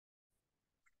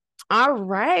All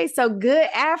right. So good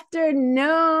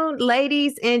afternoon,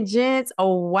 ladies and gents.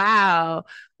 Oh, wow.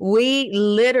 We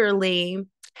literally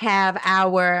have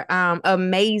our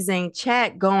amazing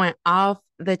chat going off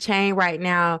the chain right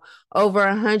now. Over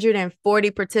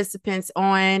 140 participants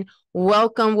on.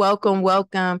 Welcome, welcome,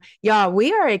 welcome. Y'all,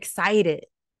 we are excited.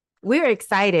 We're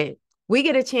excited. We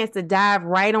get a chance to dive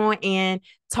right on in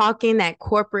talking that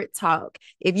corporate talk.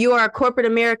 If you are a corporate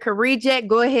America reject,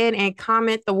 go ahead and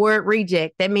comment the word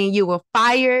reject. That means you were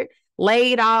fired,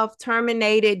 laid off,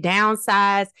 terminated,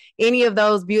 downsized, any of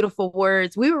those beautiful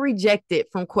words. We were rejected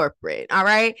from corporate. All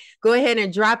right. Go ahead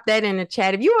and drop that in the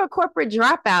chat. If you were a corporate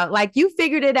dropout, like you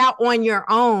figured it out on your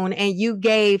own and you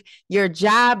gave your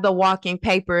job the walking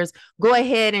papers, go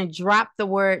ahead and drop the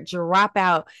word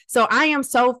dropout. So I am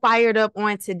so fired up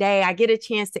on today. I get a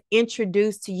chance to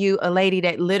introduce to you a lady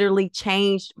that literally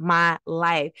changed my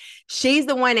life. She's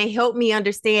the one that helped me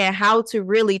understand how to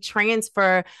really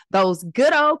transfer those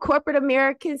good old corporate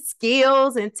American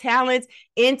skills and talents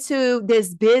into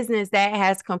this business that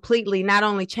has completely not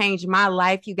only changed my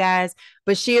life, you guys,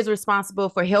 but she is responsible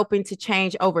for helping to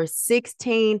change over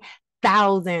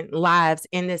 16,000 lives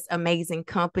in this amazing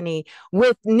company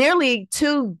with nearly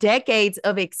 2 decades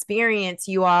of experience,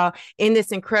 you all, in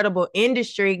this incredible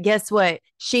industry. Guess what?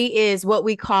 She is what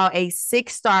we call a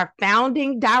 6-star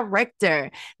founding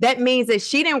director. That means that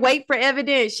she didn't wait for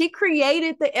evidence. She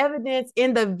created the evidence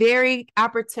in the very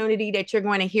opportunity that you're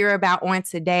going to hear about on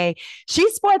today. She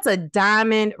sports a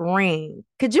diamond ring.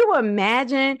 Could you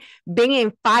imagine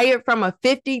being fired from a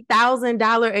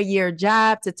 $50,000 a year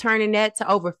job to turning that to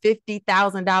over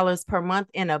 $50,000 per month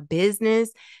in a business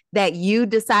that you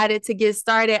decided to get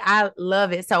started? I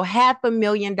love it. So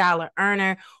 $500,000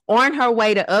 earner on her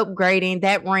way to upgrading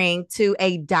that ring to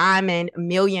a diamond $1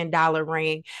 million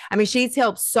ring. I mean, she's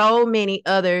helped so many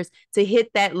others to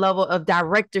hit that level of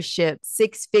directorship,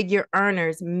 6-figure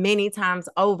earners many times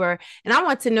over. And I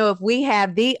want to know if we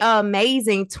have the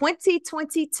amazing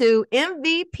 2022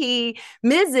 MVP,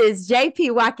 Mrs.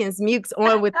 JP Watkins Mukes,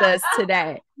 on with us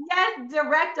today. Yes,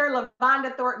 Director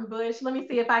LaVonda Thornton Bush. Let me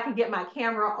see if I can get my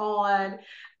camera on.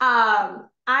 I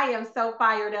am so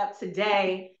fired up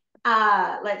today.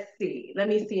 Let's see. Let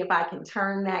me see if I can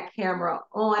turn that camera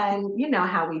on. You know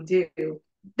how we do when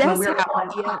That's we're how,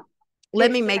 on. yeah.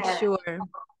 Let It me make says, sure.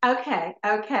 okay,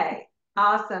 okay.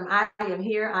 Awesome. I am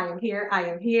here. I am here. I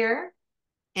am here.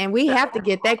 And we So, have to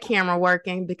get that camera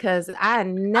working because I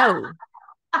know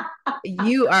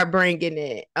you are bringing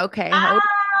it. Okay, hold.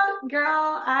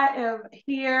 girl, I am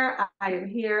here. I am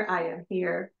here. I am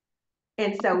here.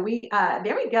 And so there we go,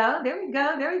 there we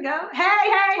go, there we go. Hey,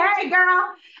 hey, hey,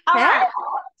 girl. All Hey. right.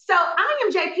 So I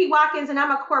am JP Watkins and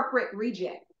I'm a corporate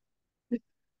reject.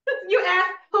 You ask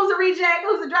who's a reject,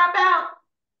 who's a dropout?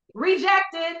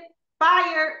 Rejected,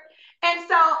 fired. And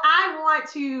so I want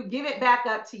to give it back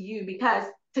up to you because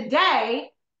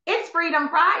today it's Freedom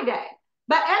Friday.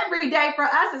 But every day for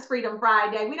us is Freedom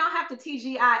Friday. We don't have to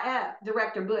TGIF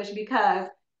Director Bush because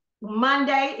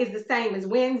Monday is the same as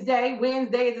Wednesday.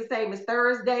 Wednesday is the same as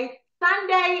Thursday.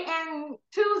 Sunday and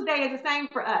Tuesday is the same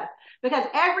for us because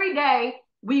every day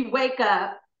we wake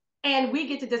up and we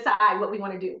get to decide what we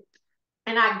want to do.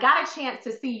 And I got a chance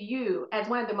to see you as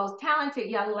one of the most talented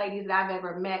young ladies that I've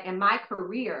ever met in my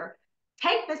career.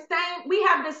 Take the same, we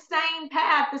have the same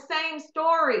path, the same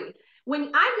story.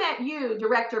 When I met you,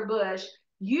 Director Bush,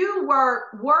 you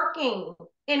were working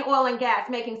in oil and gas,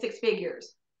 making 6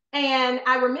 figures. And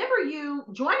I remember you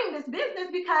joining this business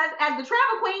because as the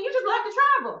travel queen, you just love to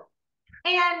travel.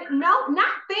 And no,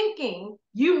 not thinking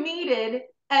you needed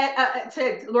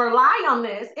to rely on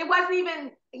this. It wasn't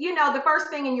even, the first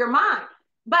thing in your mind.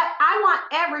 But I want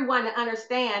everyone to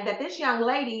understand that this young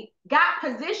lady got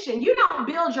positioned. You don't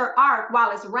build your ark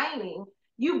while it's raining.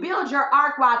 You build your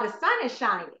ark while the sun is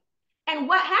shining. And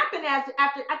what happened after, I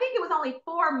think it was only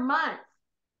 4 months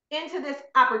into this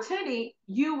opportunity,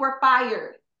 you were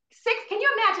fired. Can you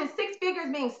imagine 6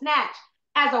 figures being snatched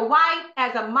as a wife,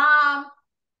 as a mom,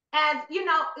 as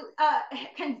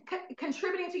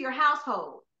contributing to your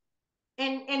household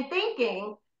and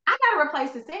thinking I got to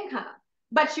replace this income,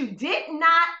 but you did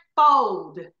not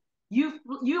fold. You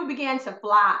began to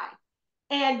fly.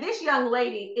 And this young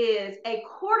lady is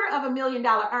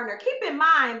 $250,000 earner. Keep in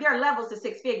mind, there are levels to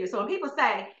 6 figures. So when people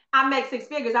say, I make 6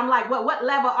 figures, I'm like, well, what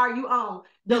level are you on?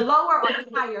 The lower or the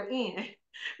higher end?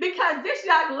 Because this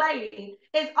young lady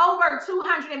is over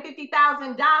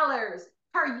 $250,000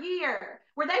 per year.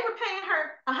 Where they were paying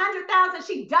her 100,000,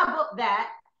 she doubled that.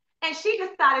 And she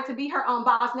decided to be her own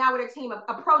boss now with a team of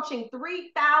approaching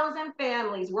 3,000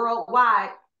 families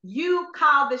worldwide. You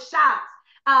call the shots.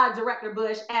 Director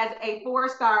Bush, as a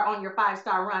 4-star on your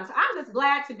 5-star run. So I'm just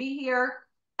glad to be here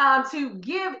to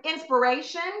give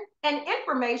inspiration and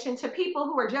information to people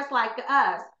who are just like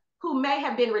us, who may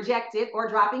have been rejected or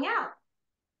dropping out.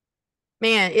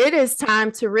 Man, it is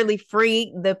time to really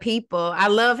free the people. I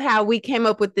love how we came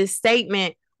up with this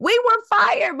statement. We were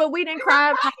fired, but we didn't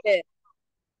cry about it.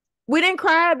 We didn't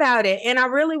cry about it. And I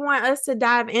really want us to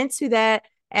dive into that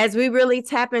as we really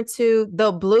tap into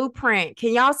the blueprint.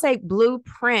 Can y'all say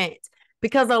blueprint?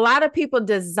 Because a lot of people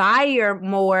desire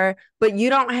more, but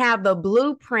you don't have the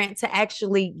blueprint to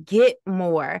actually get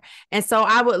more. And so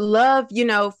I would love,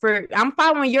 I'm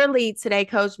following your lead today,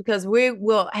 Coach, because we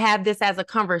will have this as a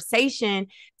conversation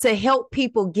to help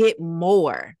people get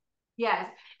more. Yes.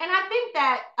 And I think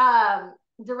that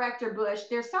Director Bush,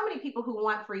 there's so many people who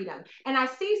want freedom. And I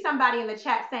see somebody in the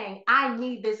chat saying, I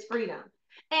need this freedom.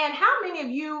 And how many of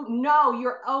you know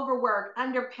you're overworked,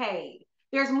 underpaid?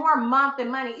 There's more month than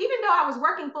money. Even though I was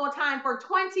working full time for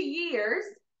 20 years,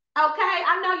 okay,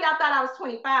 I know y'all thought I was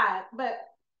 25, but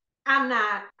I'm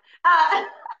not.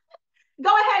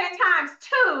 Go ahead in times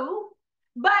 2.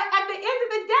 But at the end of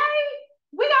the day,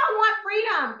 we don't want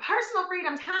freedom, personal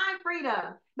freedom, time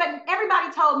freedom. But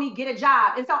everybody told me get a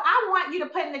job. And so I want you to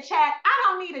put in the chat, I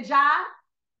don't need a job.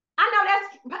 I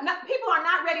know people are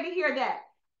not ready to hear that.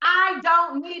 I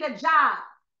don't need a job.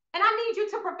 And I need you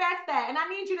to profess that. And I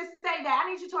need you to say that. I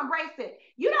need you to embrace it.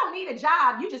 You don't need a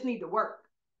job. You just need to work.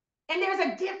 And there's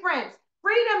a difference.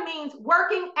 Freedom means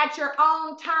working at your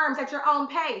own terms, at your own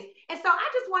pace. And so I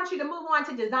just want you to move on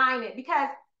to design it, because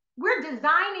we're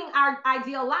designing our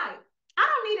ideal life. I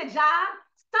don't need a job.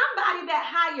 Somebody that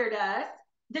hired us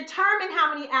determined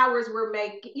how many hours we're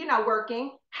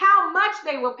working, how much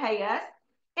they will pay us.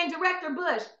 And Director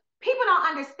Bush, people don't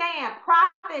understand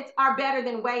profits are better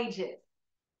than wages.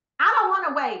 I don't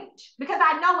want a wage because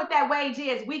I know what that wage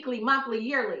is weekly, monthly,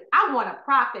 yearly. I want a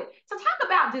profit. So talk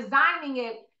about designing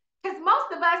it, because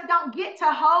most of us don't get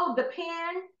to hold the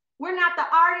pen. We're not the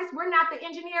artist. We're not the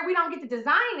engineer. We don't get to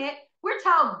design it. We're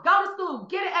told, go to school,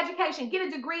 get an education, get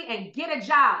a degree, and get a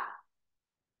job.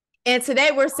 And today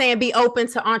we're saying be open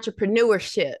to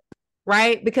entrepreneurship,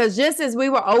 right? Because just as we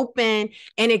were open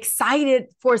and excited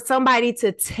for somebody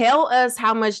to tell us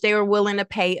how much they were willing to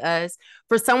pay us,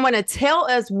 for someone to tell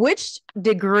us which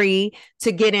degree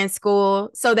to get in school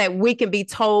so that we can be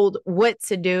told what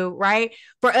to do, right?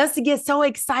 For us to get so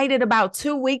excited about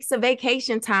 2 weeks of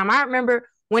vacation time. I remember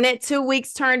when that 2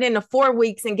 weeks turned into 4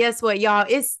 weeks, and guess what, y'all?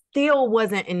 It still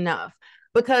wasn't enough,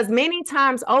 because many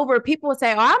times over, people will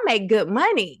say, oh, I make good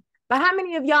money. But how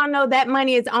many of y'all know that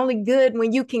money is only good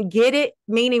when you can get it,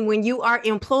 meaning when you are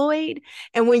employed?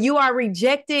 And when you are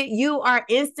rejected, you are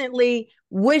instantly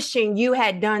wishing you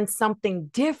had done something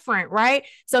different, right?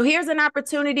 So here's an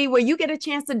opportunity where you get a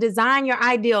chance to design your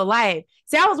ideal life.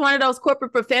 See, I was one of those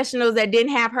corporate professionals that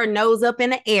didn't have her nose up in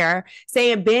the air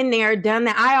saying, been there, done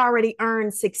that. I already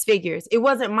earned 6 figures. It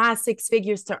wasn't my 6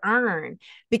 figures to earn,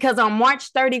 because on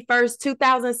March 31st,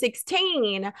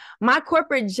 2016, my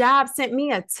corporate job sent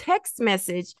me a text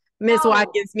message, Miss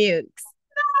Watkins Mukes.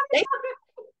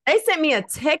 They sent me a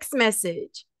text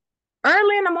message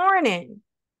early in the morning,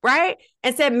 right?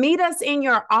 And said, meet us in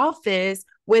your office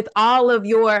with all of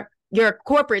your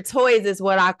corporate toys, is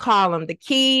what I call them. The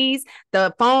keys,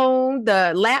 the phone,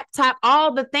 the laptop,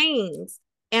 all the things.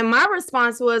 And my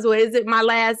response was, well, is it my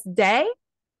last day?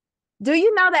 Do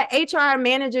you know that HR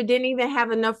manager didn't even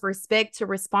have enough respect to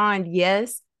respond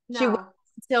yes? No. She waited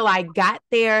until I got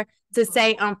there to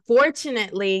say,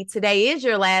 unfortunately, today is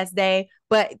your last day.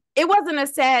 But it wasn't a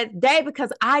sad day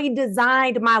because I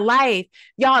designed my life.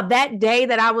 Y'all, that day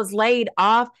that I was laid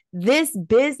off, this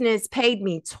business paid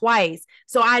me twice.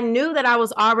 So I knew that I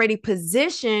was already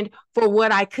positioned for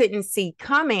what I couldn't see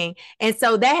coming. And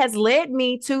so that has led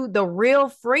me to the real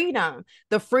freedom,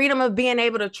 the freedom of being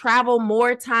able to travel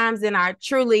more times than I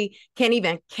truly can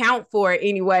even count for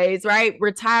anyways, right?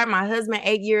 Retired my husband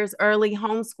 8 years early,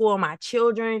 homeschool my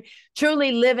children,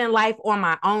 truly living life on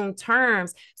my own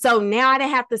terms. So now I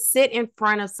didn't have to sit in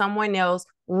front of someone else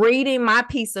reading my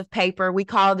piece of paper. We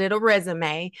called it a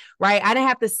resume, right? I didn't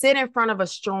have to sit in front of a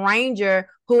stranger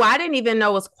who I didn't even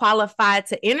know was qualified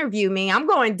to interview me. I'm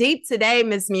going deep today,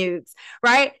 Ms. Mukes,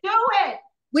 right? Do it.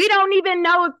 We don't even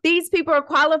know if these people are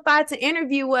qualified to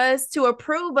interview us, to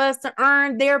approve us, to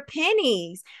earn their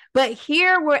pennies. But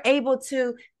here we're able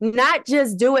to not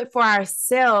just do it for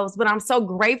ourselves, but I'm so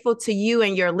grateful to you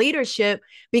and your leadership,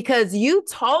 because you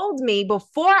told me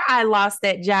before I lost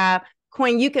that job,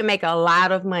 Quinn, you can make a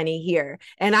lot of money here.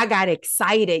 And I got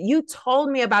excited. You told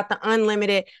me about the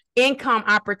unlimited income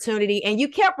opportunity, and you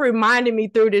kept reminding me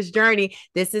through this journey,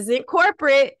 this isn't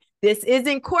corporate. This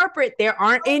isn't corporate. There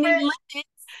aren't any limits.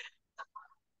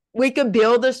 We could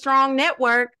build a strong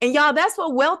network. And y'all, that's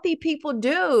what wealthy people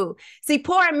do. See,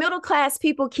 poor and middle class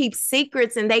people keep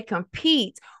secrets and they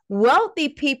compete. Wealthy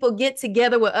people get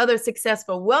together with other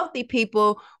successful wealthy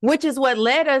people, which is what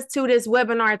led us to this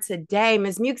webinar today.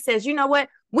 Ms. Muke says, you know what?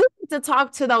 We need to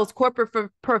talk to those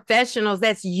corporate professionals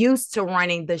that's used to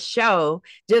running the show,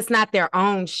 just not their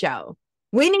own show.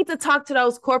 We need to talk to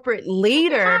those corporate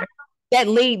leaders that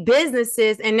lead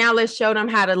businesses, and now let's show them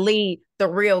how to lead the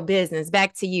real business.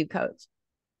 Back to you, Coach.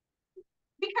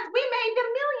 Because we made them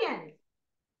millions.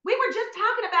 We were just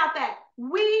talking about that.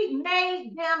 We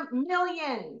made them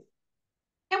millions.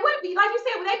 And what, like you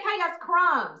said, when they pay us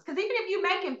crumbs, because even if you're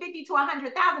making 50 to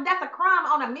 100,000, that's a crumb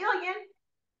on a million.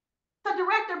 So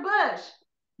Director Bush,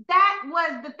 that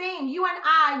was the thing. You and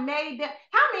I made them.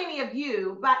 How many of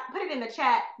you, but put it in the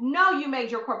chat, know you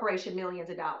made your corporation millions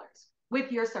of dollars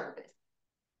with your service?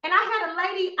 And I had a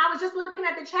lady, I was just looking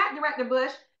at the chat, Director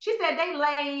Bush. She said they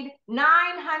laid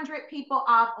 900 people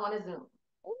off on a Zoom.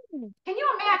 Can you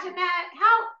imagine that?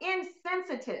 How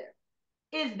insensitive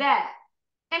is that?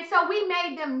 And so we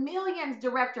made them millions,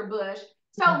 Director Bush.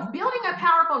 So building a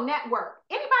powerful network.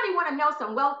 Anybody want to know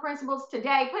some wealth principles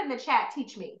today? Put in the chat,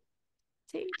 teach me.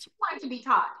 Teach. I'm going to be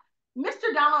taught.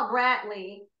 Mr. Donald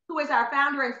Bradley, who is our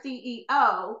founder and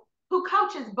CEO, who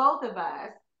coaches both of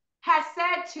us, has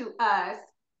said to us,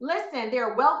 listen, there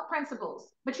are wealth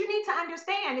principles, but you need to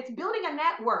understand it's building a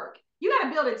network. You got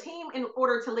to build a team in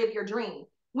order to live your dream.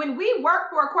 When we work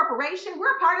for a corporation,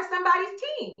 we're a part of somebody's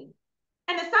team.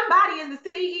 And the somebody is the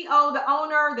CEO, the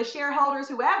owner, the shareholders,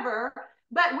 whoever,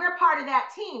 but we're part of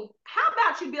that team. How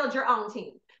about you build your own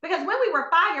team? Because when we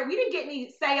were fired, we didn't get any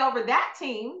say over that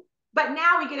team, but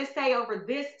now we get a say over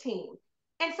this team.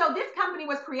 And so this company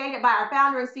was created by our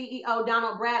founder and CEO,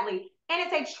 Donald Bradley, and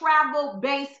it's a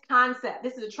travel-based concept.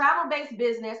 This is a travel-based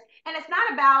business, and it's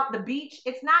not about the beach.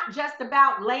 It's not just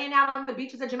about laying out on the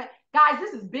beaches of Jamaica. Guys,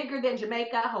 this is bigger than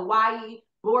Jamaica, Hawaii,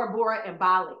 Bora Bora, and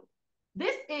Bali.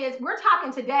 We're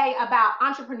talking today about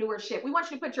entrepreneurship. We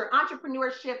want you to put your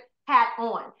entrepreneurship hat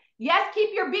on. Yes,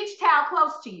 keep your beach towel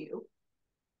close to you,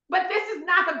 but this is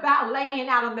not about laying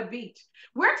out on the beach.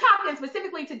 We're talking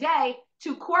specifically today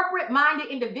to corporate-minded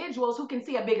individuals who can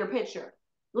see a bigger picture.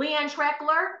 Leanne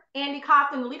Treckler, Andy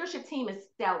Kaufman, the leadership team is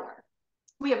stellar.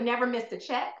 We have never missed a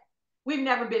check. We've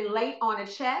never been late on a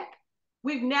check.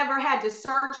 We've never had to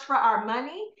search for our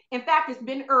money. In fact, it's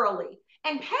been early.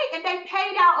 And they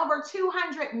paid out over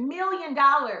 $200 million.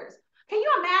 Can you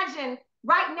imagine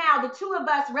right now, the two of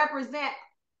us represent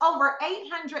over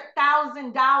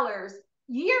 $800,000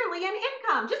 yearly in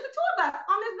income, just the two of us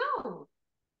on this Zoom.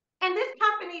 And this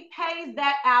company pays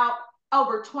that out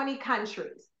over 20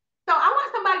 countries. So I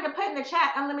want somebody to put in the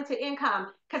chat unlimited income,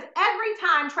 because every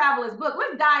time travel is booked,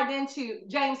 let's dive into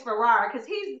James Ferrara, because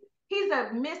he's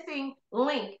a missing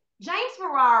link. James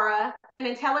Ferrara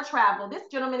and IntelliTravel, this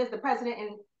gentleman is the president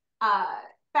and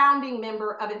founding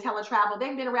member of IntelliTravel.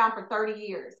 They've been around for 30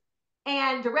 years.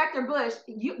 And Director Bush,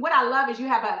 what I love is you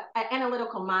have an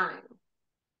analytical mind.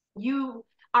 You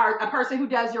are a person who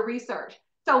does your research.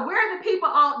 So we're the people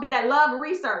that love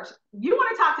research. You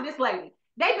want to talk to this lady.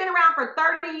 They've been around for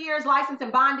 30 years, licensed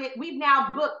and bonded. We've now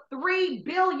booked $3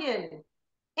 billion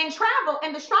in travel.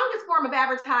 And the strongest form of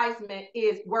advertisement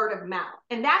is word of mouth.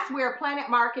 And that's where Planet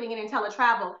Marketing and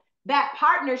IntelliTravel, that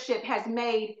partnership has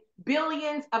made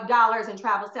billions of dollars in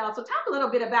travel sales. So talk a little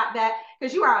bit about that,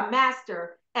 because you are a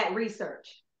master at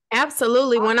research.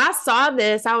 Absolutely. When I saw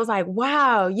this, I was like,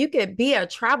 wow, you could be a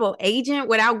travel agent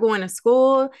without going to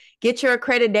school, get your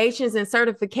accreditations and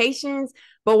certifications.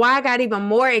 But why I got even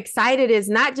more excited is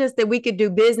not just that we could do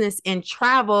business in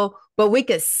travel, but we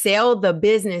could sell the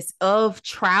business of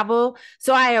travel.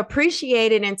 So I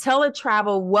appreciated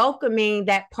IntelliTravel welcoming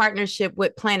that partnership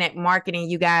with Planet Marketing,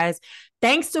 you guys.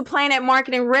 Thanks to Planet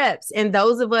Marketing reps and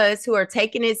those of us who are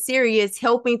taking it serious,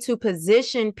 helping to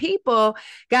position people.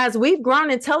 Guys, we've grown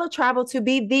IntelliTravel to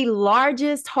be the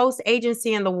largest host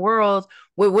agency in the world,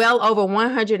 with well over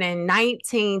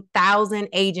 119,000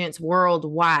 agents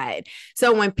worldwide.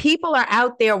 So when people are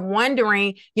out there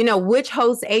wondering, which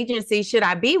host agency should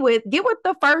I be with, get with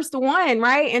the first one,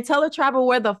 right? IntelliTravel,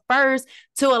 we're the first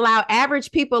to allow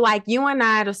average people like you and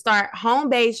I to start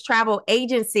home-based travel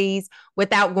agencies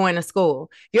without going to school.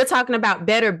 You're talking about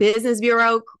Better Business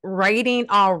Bureau rating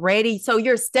already. So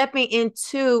you're stepping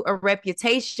into a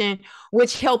reputation,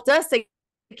 which helped us to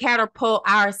catapult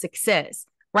our success.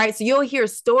 right? So you'll hear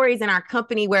stories in our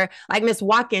company where, like Miss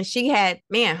Watkins, she had,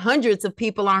 man, hundreds of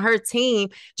people on her team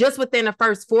just within the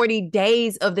first 40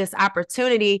 days of this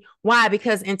opportunity. Why?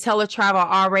 Because IntelliTravel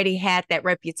already had that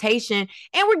reputation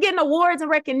and we're getting awards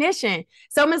and recognition.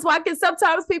 So, Miss Watkins,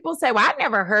 sometimes people say, well, I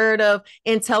never heard of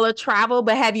IntelliTravel,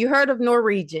 but have you heard of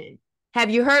Norwegian? Have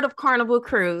you heard of Carnival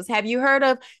Cruise? Have you heard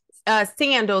of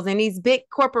Sandals and these big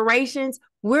corporations?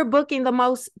 We're booking the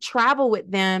most travel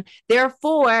with them.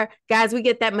 Therefore, guys, we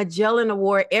get that Magellan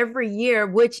Award every year,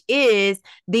 which is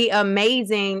the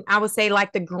amazing, I would say,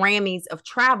 like the Grammys of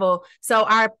travel. So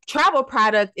our travel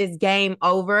product is game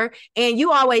over. And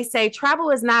you always say travel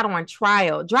is not on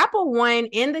trial. Drop a one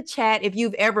in the chat if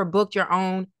you've ever booked your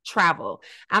own travel.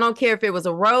 I don't care if it was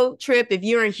a road trip, if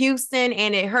you're in Houston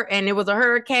and it was a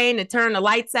hurricane to turn the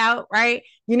lights out, right?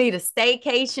 You need a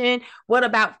staycation. What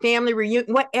about family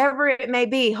reunion? Whatever it may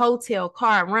be, hotel,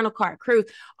 car, rental car, cruise,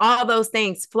 all those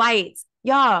things, flights.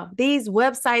 Y'all, these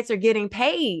websites are getting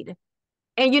paid.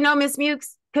 And you know, Miss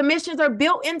Mukes, commissions are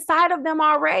built inside of them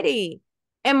already.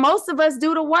 And most of us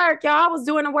do the work. Y'all, I was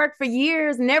doing the work for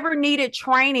years, never needed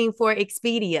training for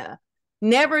Expedia,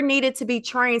 never needed to be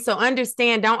trained. So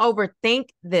understand, don't overthink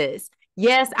this.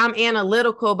 Yes, I'm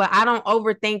analytical, but I don't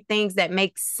overthink things that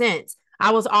make sense. I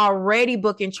was already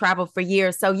booking travel for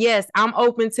years. So, yes, I'm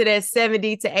open to that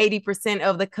 70 to 80%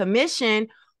 of the commission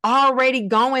already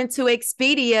going to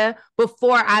Expedia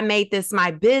before I made this my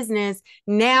business.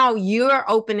 Now you're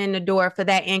opening the door for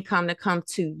that income to come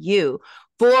to you.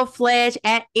 Full-fledged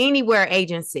at anywhere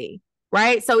agency,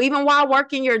 right? So even while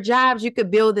working your jobs, you could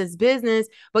build this business.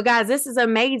 But guys, this is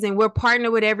amazing. We're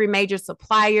partnered with every major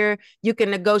supplier. You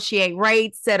can negotiate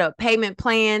rates, set up payment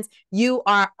plans. You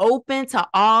are open to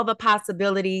all the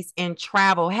possibilities in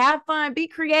travel. Have fun, be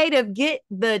creative, get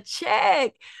the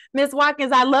check. Miss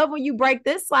Watkins, I love when you break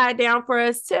this slide down for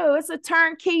us too. It's a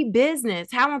turnkey business.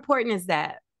 How important is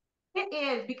that? It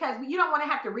is, because you don't want to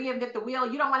have to reinvent the wheel.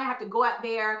 You don't want to have to go out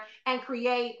there and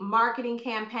create marketing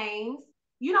campaigns.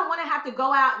 You don't want to have to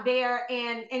go out there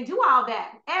and do all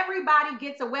that. Everybody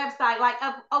gets a website. Like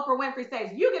Oprah Winfrey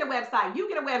says, you get a website, you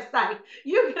get a website,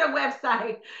 you get a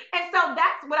website. And so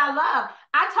that's what I love.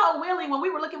 I told Willie when we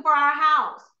were looking for our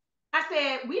house, I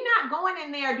said, we're not going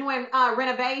in there doing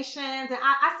renovations. And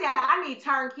I said, I need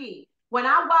turnkey. When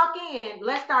I walk in,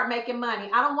 let's start making money.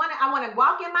 I want to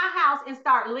walk in my house and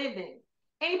start living.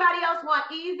 Anybody else want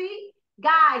easy?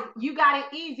 Guys, you got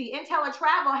it easy.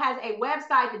 IntelliTravel has a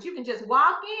website that you can just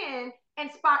walk in and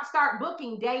start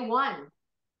booking day one.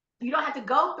 You don't have to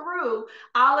go through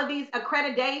all of these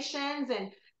accreditations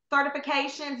and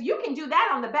certifications. You can do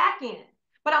that on the back end.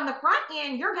 But on the front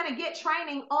end, you're going to get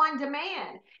training on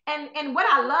demand. And what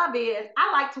I love is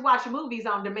I like to watch movies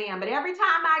on demand, but every time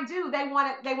I do,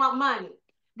 they want money.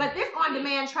 But this on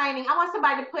demand training, I want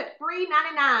somebody to put free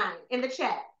 99 in the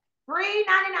chat. Free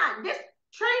 99. This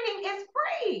training is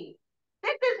free.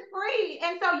 This is free.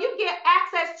 And so you get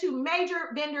access to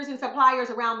major vendors and suppliers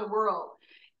around the world.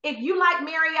 If you like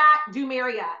Marriott, do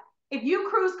Marriott. If you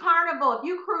cruise Carnival, if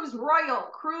you cruise Royal,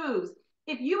 cruise.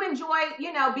 If you enjoy,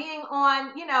 being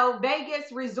on,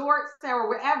 Vegas resorts or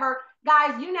wherever,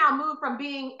 guys, you now move from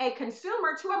being a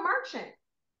consumer to a merchant.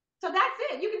 So that's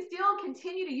it. You can still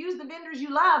continue to use the vendors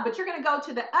you love, but you're going to go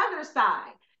to the other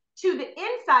side, to the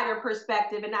insider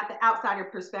perspective and not the outsider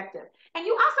perspective. And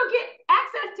you also get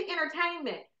access to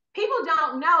entertainment. People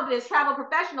don't know that as travel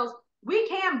professionals, we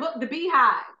can book the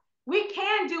Beehive. We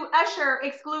can do Usher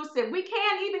exclusive. We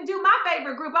can even do my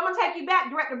favorite group. I'm going to take you back,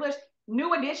 Director Bush,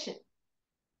 New Edition.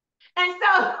 And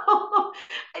so,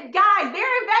 guys, they're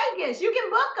in Vegas. You can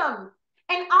book them.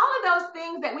 And all of those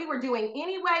things that we were doing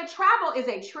anyway, travel is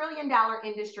a $1 trillion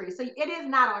industry. So it is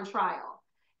not on trial.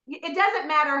 It doesn't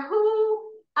matter who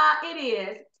it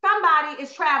is. Somebody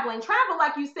is traveling. Travel,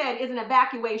 like you said, is an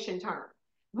evacuation term.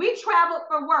 We traveled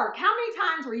for work. How many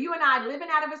times were you and I living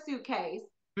out of a suitcase,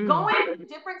 going to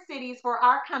different cities for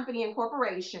our company and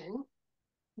corporation,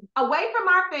 away from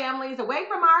our families, away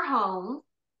from our homes,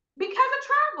 because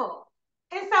of travel?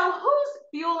 And so who's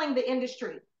fueling the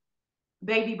industry?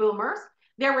 Baby boomers.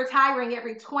 They're retiring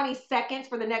every 20 seconds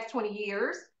for the next 20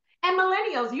 years. And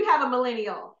millennials, you have a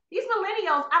millennial. These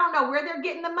millennials, I don't know where they're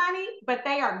getting the money, but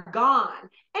they are gone.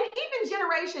 And even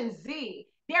Generation Z,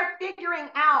 they're figuring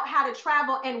out how to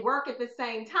travel and work at the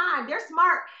same time. They're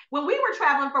smart. When we were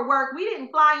traveling for work, we didn't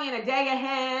fly in a day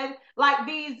ahead like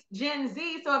these Gen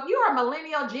Z. So if you're a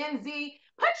millennial, Gen Z,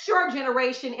 put your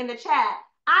generation in the chat.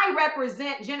 I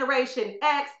represent Generation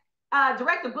X.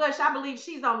 Director Bush, I believe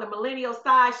she's on the millennial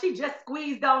side. She just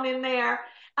squeezed on in there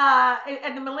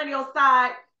at the millennial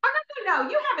side. Oh, no.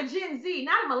 You have a Gen Z,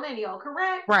 not a millennial,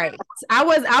 correct? Right. I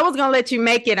was gonna let you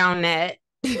make it on that.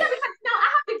 Yeah, because no, I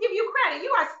have to give you credit.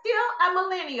 You are still a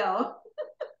millennial.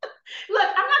 Look,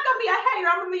 I'm not going to be a hater.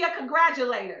 I'm going to be a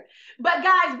congratulator. But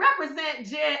guys, represent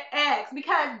Gen X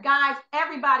because guys,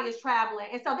 everybody is traveling.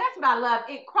 And so that's what I love.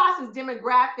 It crosses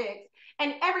demographics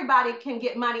and everybody can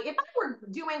get money. If I were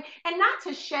doing, and not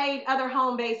to shade other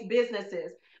home-based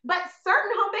businesses, but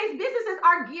certain home-based businesses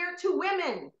are geared to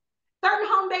women. Certain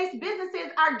home-based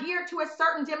businesses are geared to a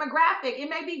certain demographic. It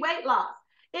may be weight loss.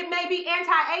 It may be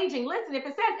anti-aging. Listen, if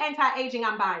it says anti-aging,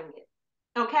 I'm buying it.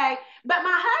 Okay. But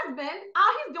my husband,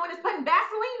 all he's doing is putting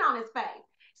Vaseline on his face.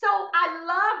 So I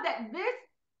love that this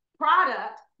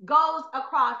product goes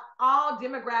across all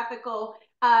demographical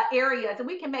areas and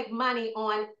we can make money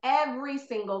on every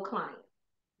single client.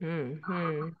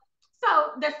 Mm-hmm.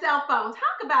 So the cell phone,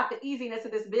 talk about the easiness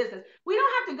of this business. We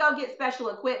don't have to go get special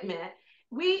equipment.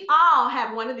 We all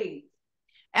have one of these.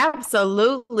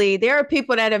 Absolutely. There are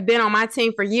people that have been on my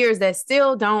team for years that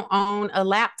still don't own a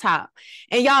laptop.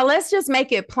 And y'all, let's just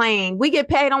make it plain. We get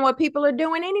paid on what people are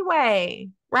doing anyway,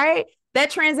 right?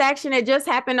 That transaction that just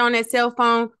happened on that cell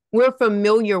phone, we're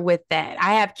familiar with that.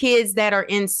 I have kids that are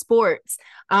in sports.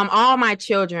 All my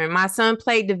children, my son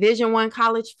played Division I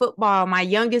college football. My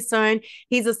youngest son,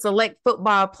 he's a select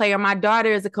football player. My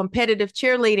daughter is a competitive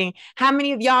cheerleading. How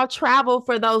many of y'all travel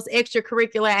for those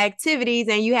extracurricular activities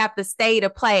and you have to stay to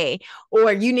play,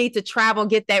 or you need to travel,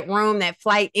 get that room, that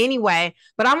flight anyway?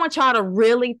 But I want y'all to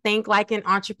really think like an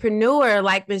entrepreneur.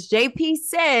 Like Miss JP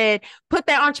said, put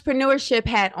that entrepreneurship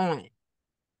hat on.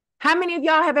 How many of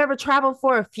y'all have ever traveled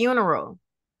for a funeral?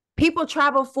 People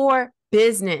travel for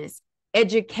business,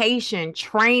 education,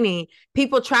 training.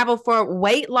 People travel for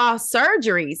weight loss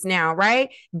surgeries now, right?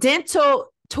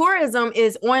 Dental tourism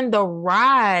is on the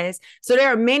rise. So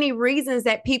there are many reasons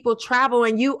that people travel,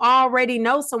 and you already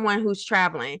know someone who's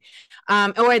traveling,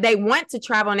 or they want to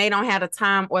travel and they don't have the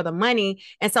time or the money.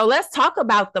 And so let's talk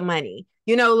about the money.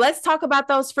 Let's talk about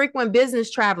those frequent business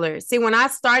travelers. See, when I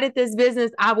started this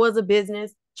business, I was a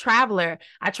business traveler.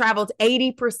 I traveled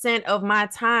 80% of my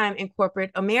time in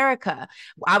corporate America.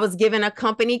 I was given a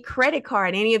company credit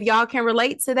card. Any of y'all can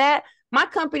relate to that? My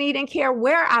company didn't care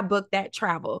where I booked that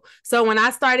travel. So when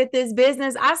I started this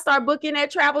business, I started booking that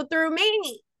travel through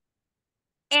me.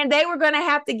 And they were going to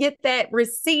have to get that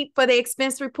receipt for the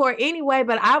expense report anyway,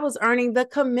 but I was earning the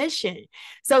commission.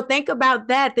 So think about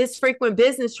that. This frequent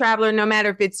business traveler, no matter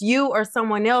if it's you or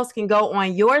someone else, can go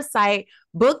on your site,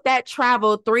 book that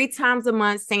travel 3 times a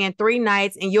month, staying 3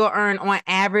 nights, and you'll earn on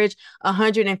average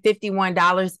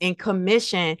 $151 in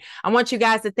commission. I want you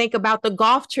guys to think about the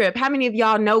golf trip. How many of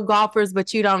y'all know golfers,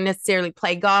 but you don't necessarily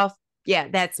play golf? Yeah,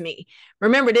 that's me.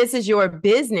 Remember, this is your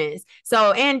business.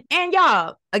 So, and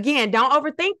y'all, again, don't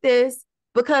overthink this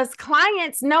because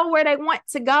clients know where they want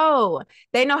to go.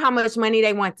 They know how much money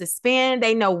they want to spend.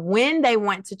 They know when they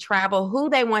want to travel, who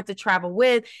they want to travel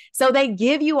with. So they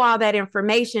give you all that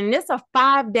information. It's a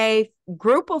 5-day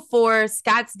group of 4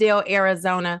 Scottsdale,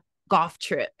 Arizona golf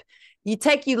trip. You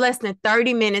take you less than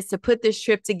 30 minutes to put this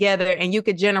trip together, and you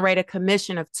could generate a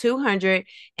commission of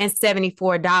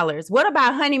 $274. What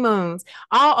about honeymoons?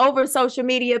 All over social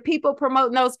media, people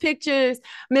promoting those pictures.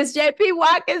 Miss JP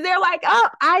Watkins, they're like, oh,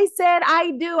 I said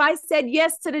I do. I said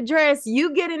yes to the dress.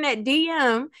 You get in that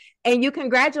DM and you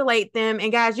congratulate them.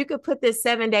 And guys, you could put this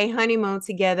 7-day honeymoon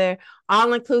together,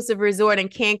 all-inclusive resort in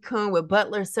Cancun with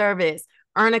butler service,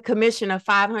 earn a commission of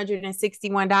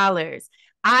 $561.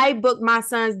 I booked my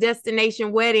son's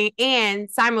destination wedding and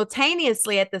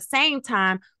simultaneously at the same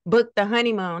time booked the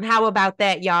honeymoon. How about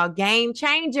that, y'all? Game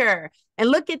changer. And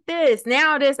look at this.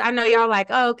 Now this, I know y'all like,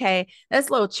 oh, okay, that's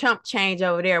a little chump change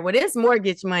over there. Well, this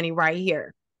mortgage money right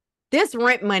here. This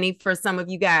rent money for some of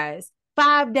you guys.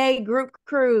 5-day group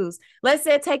cruise. Let's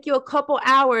say it take you a couple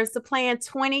hours to plan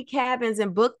 20 cabins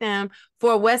and book them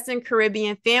for a Western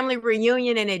Caribbean family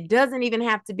reunion. And it doesn't even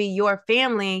have to be your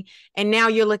family. And now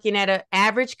you're looking at an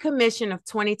average commission of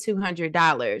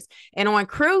 $2,200. And on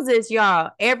cruises,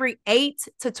 y'all, every 8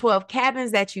 to 12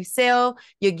 cabins that you sell,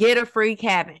 you get a free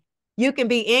cabin. You can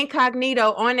be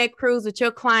incognito on that cruise with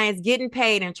your clients, getting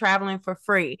paid and traveling for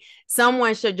free.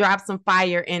 Someone should drop some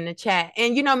fire in the chat.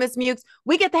 And Miss Mukes,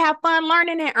 we get to have fun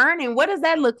learning and earning. What does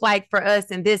that look like for us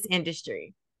in this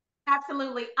industry?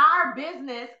 Absolutely. Our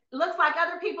business looks like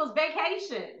other people's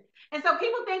vacation. And so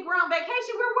people think we're on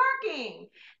vacation, we're working.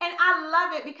 And I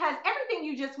love it because everything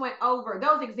you just went over,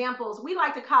 those examples, we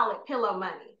like to call it pillow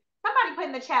money. Somebody put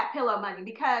in the chat pillow money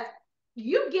because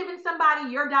you've given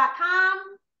somebody your .com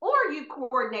or you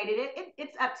coordinated it.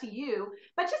 It's up to you.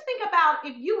 But just think about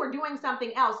if you were doing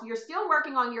something else, you're still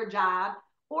working on your job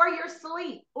or you're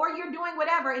asleep or you're doing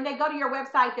whatever, and they go to your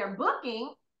website, they're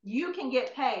booking, you can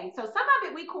get paid. So some of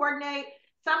it we coordinate,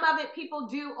 Some of it people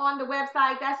do on the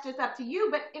website. That's just up to you.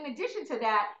 But in addition to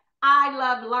that, I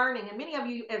love learning, and many of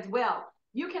you as well.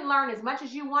 You can learn as much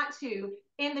as you want to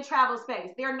in the travel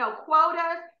space. There are no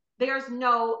quotas. There's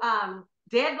no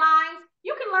deadlines.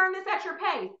 You can learn this at your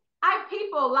pace. I have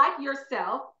people like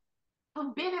yourself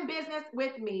who've been in business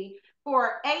with me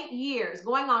for 8 years,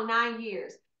 going on 9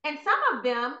 years. And some of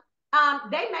them,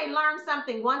 they may learn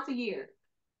something once a year.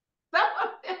 Some of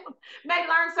them may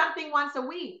learn something once a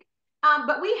week.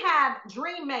 But we have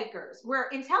dream makers where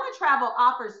IntelliTravel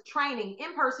offers training,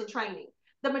 in-person training.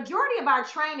 The majority of our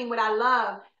training, what I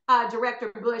love,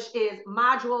 Director Bush, is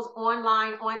modules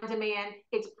online, on demand.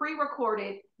 It's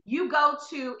pre-recorded. You go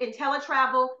to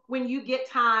IntelliTravel when you get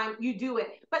time, you do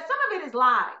it. But some of it is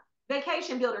live.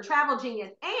 Vacation Builder, Travel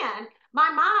Genius. And my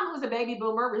mom, who's a baby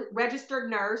boomer, registered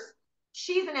nurse,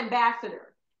 she's an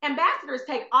ambassador. Ambassadors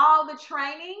take all the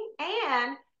training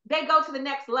and they go to the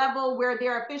next level where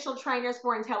they're official trainers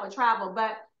for IntelliTravel.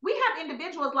 But we have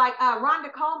individuals like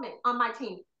Rhonda Coleman on my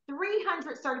team,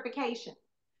 300 certifications.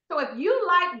 So if you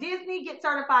like Disney, get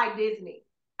certified Disney.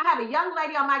 I have a young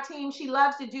lady on my team. She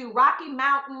loves to do Rocky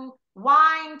Mountain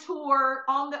wine tour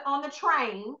on the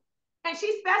train. And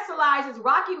she specializes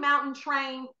Rocky Mountain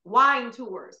train wine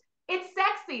tours. It's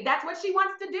sexy. That's what she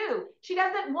wants to do. She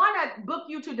doesn't want to book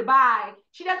you to Dubai.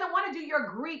 She doesn't want to do your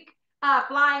Greek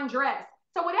flying dress.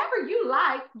 So whatever you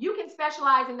like, you can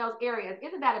specialize in those areas.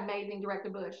 Isn't that amazing, Director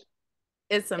Bush?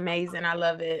 It's amazing. I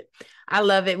love it. I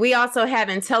love it. We also have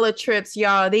IntelliTrips,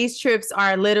 y'all. These trips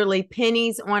are literally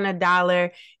pennies on a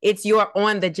dollar. It's your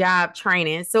on-the-job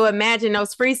training. So imagine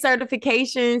those free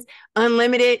certifications,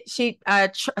 unlimited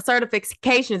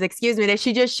certifications, that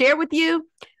she just shared with you.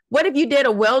 What if you did a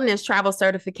wellness travel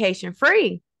certification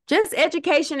free? Just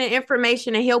education and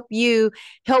information to help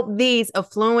these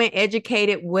affluent,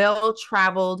 educated,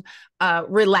 well-traveled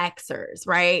relaxers,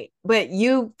 right? But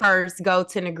you first go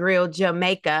to Negril,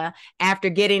 Jamaica after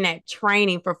getting that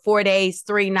training for 4 days,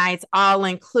 3 nights, all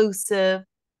inclusive,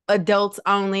 adults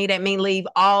only. That means leave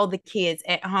all the kids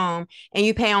at home, and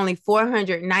you pay only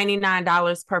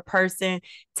 $499 per person,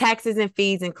 taxes and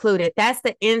fees included. That's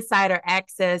the insider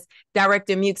access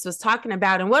Director Mukes was talking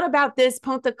about. And what about this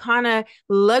Punta Cana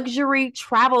luxury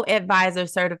travel advisor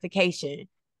certification?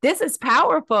 This is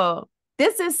powerful.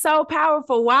 This is so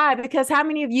powerful. Why? Because how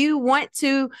many of you want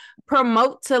to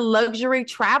promote to luxury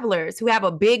travelers who have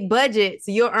a big budget,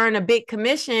 so you'll earn a big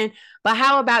commission? But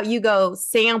how about you go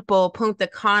sample Punta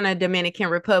Cana, Dominican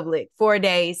Republic, 4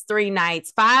 days, 3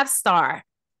 nights, 5-star.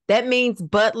 That means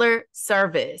butler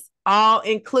service, all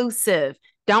inclusive.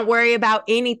 Don't worry about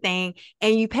anything.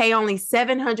 And you pay only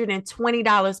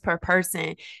 $720 per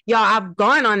person. Y'all, I've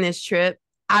gone on this trip.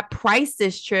 I priced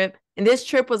this trip. And this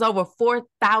trip was over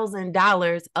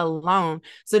 $4,000 alone.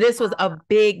 So this was a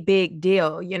big, big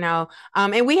deal,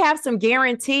 and we have some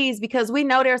guarantees because we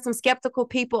know there are some skeptical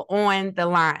people on the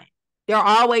line. There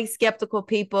are always skeptical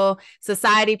people.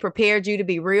 Society prepared you to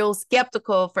be real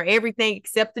skeptical for everything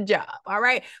except the job. All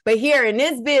right. But here in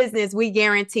this business, we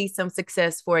guarantee some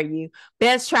success for you.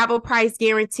 Best travel price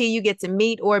guarantee. You get to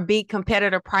meet or beat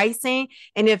competitor pricing.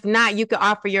 And if not, you can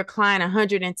offer your client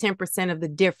 110% of the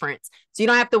difference. So you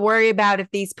don't have to worry about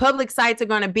if these public sites are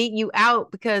going to beat you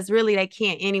out, because really they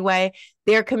can't anyway.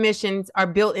 Their commissions are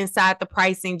built inside the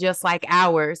pricing just like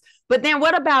ours. But then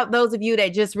what about those of you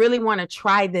that just really want to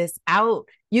try this out?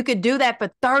 You could do that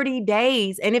for 30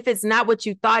 days. And if it's not what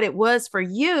you thought it was for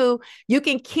you, you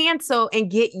can cancel and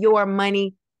get your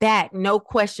money back. No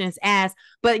questions asked.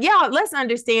 But y'all, let's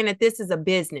understand that this is a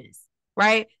business,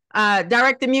 right?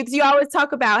 Director Mukes, you always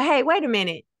talk about, hey, wait a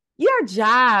minute. Your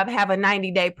job have a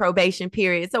 90-day probation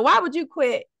period. So why would you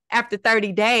quit after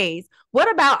 30 days?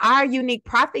 What about our unique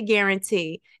profit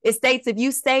guarantee? It states if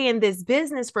you stay in this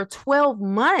business for 12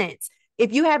 months,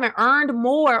 if you haven't earned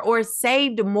more or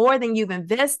saved more than you've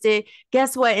invested,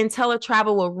 guess what?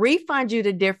 IntelliTravel will refund you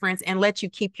the difference and let you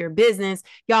keep your business.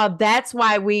 Y'all, that's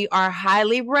why we are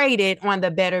highly rated on the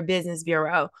Better Business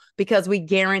Bureau, because we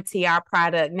guarantee our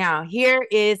product. Now, here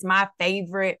is my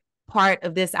favorite part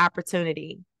of this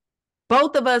opportunity.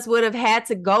 Both of us would have had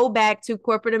to go back to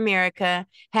corporate America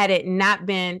had it not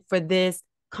been for this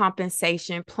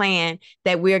compensation plan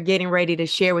that we're getting ready to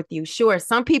share with you. Sure,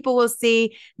 some people will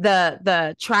see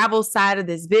the travel side of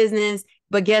this business,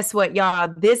 but guess what,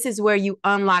 y'all? This is where you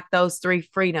unlock those 3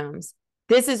 freedoms.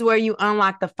 This is where you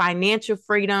unlock the financial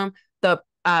freedom, the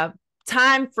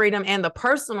time freedom and the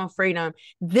personal freedom.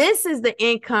 This is the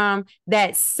income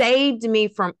that saved me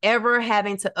from ever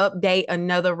having to update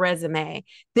another resume.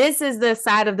 This is the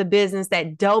side of the business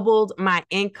that doubled my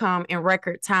income in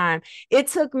record time. It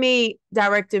took me,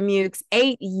 Director Mukes,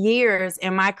 8 years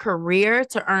in my career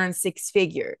to earn six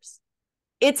figures.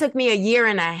 It took me a year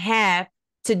and a half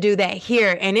to do that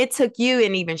here, and it took you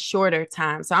an even shorter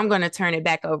time. So I'm going to turn it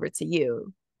back over to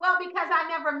you. Well, because I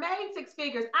never made six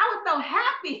figures, I was so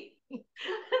happy. And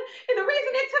the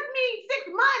reason it took me 6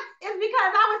 months is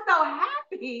because I was so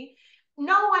happy.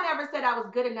 No one ever said I was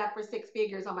good enough for six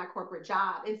figures on my corporate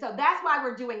job. And so that's why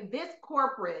we're doing this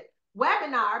corporate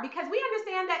webinar, because we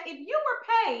understand that if you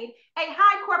were paid a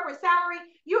high corporate salary,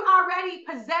 you already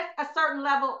possess a certain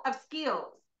level of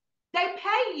skills. They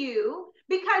pay you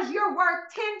because you're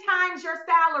worth 10 times your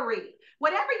salary.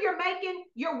 Whatever you're making,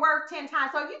 you're worth 10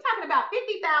 times. So if you're talking about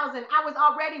 50,000, I was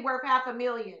already worth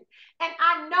 $500,000. And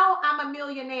I know I'm a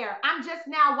millionaire. I'm just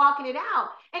now walking it out.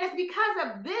 And it's because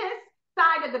of this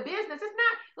side of the business. It's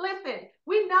not, listen,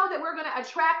 we know that we're going to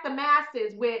attract the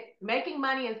masses with making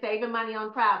money and saving money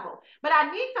on travel. But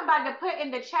I need somebody to put in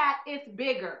the chat, it's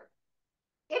bigger.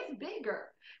 It's bigger.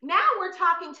 Now we're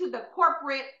talking to the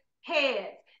corporate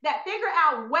heads that figure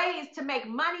out ways to make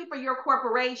money for your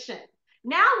corporation.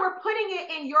 Now we're putting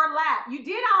it in your lap. You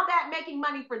did all that making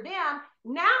money for them.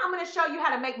 Now I'm going to show you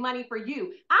how to make money for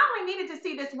you. I only needed to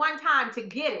see this one time to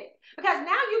get it, because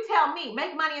now you tell me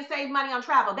make money and save money on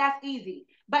travel. That's easy.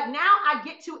 But now I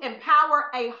get to empower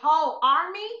a whole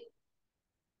army.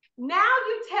 Now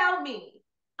you tell me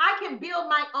I can build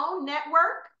my own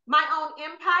network, my own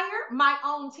empire, my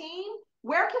own team.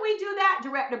 Where can we do that,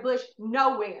 Director Bush?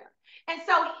 Nowhere. And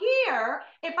so here,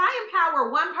 if I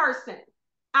empower one person,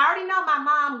 I already know my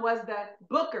mom was the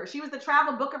booker. She was the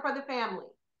travel booker for the family.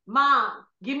 Mom,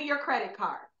 give me your credit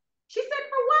card. She said,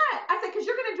 for what? I said, because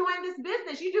you're going to join this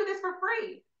business. You do this for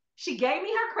free. She gave me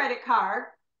her credit card,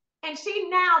 and she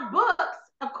now books.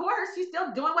 Of course, she's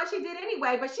still doing what she did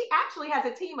anyway, but she actually has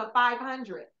a team of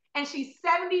 500, and she's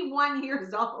 71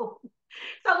 years old.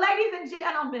 So ladies and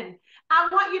gentlemen, I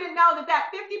want you to know that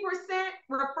that 50%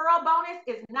 referral bonus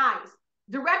is nice.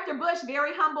 Director Bush,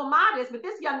 very humble, modest, but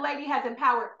this young lady has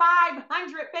empowered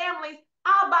 500 families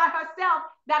all by herself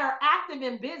that are active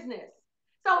in business.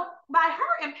 So by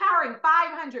her empowering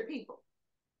 500 people,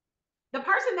 the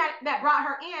person that brought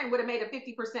her in would have made a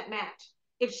 50% match.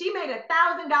 If she made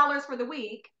 $1,000 for the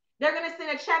week, they're going to send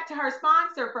a check to her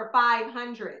sponsor for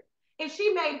 500. If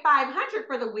she made 500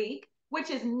 for the week, which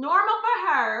is normal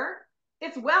for her,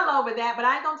 it's well over that, but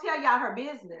I ain't gonna tell y'all her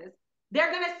business.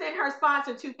 They're gonna send her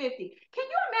sponsor $250. Can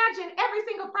you imagine every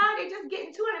single Friday just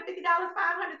getting $250,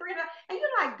 $500, $300, and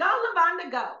you're like, go Lavonda,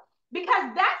 go,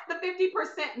 because that's the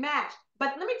 50% match.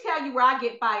 But let me tell you where I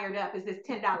get fired up is this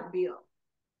 $10 bill.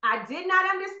 I did not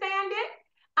understand it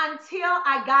until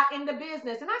I got in the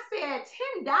business, and I said,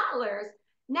 $10.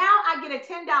 Now I get a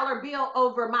 $10 bill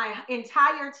over my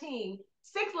entire team,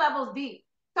 6 levels deep.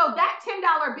 So that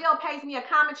 $10 bill pays me a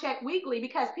common check weekly,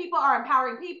 because people are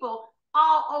empowering people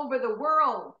all over the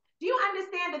world. Do you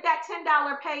understand that that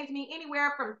 $10 pays me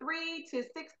anywhere from $3,000 to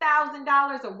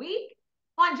 $6,000 a week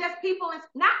on just people, and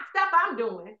not stuff I'm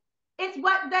doing. It's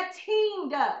what the team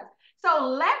does. So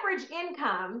leverage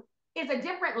income is a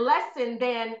different lesson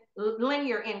than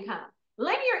linear income.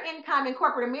 Linear income in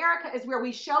corporate America is where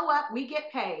we show up, we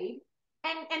get paid,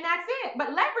 and that's it. But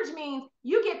leverage means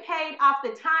you get paid off the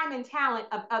time and talent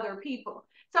of other people.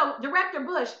 So Director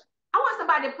Bush, I want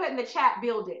somebody to put in the chat,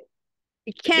 build it.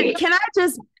 Can I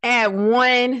just add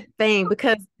one thing,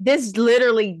 because this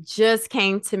literally just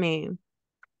came to me.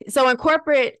 So in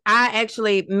corporate, I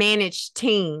actually managed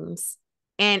teams,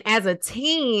 and as a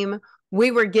team,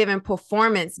 we were given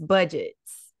performance budgets,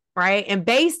 right? And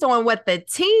based on what the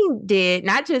team did,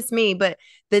 not just me, but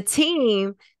the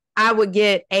team, I would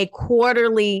get a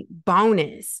quarterly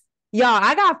bonus. Y'all,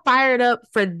 I got fired up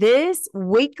for this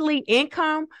weekly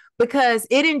income because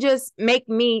it didn't just make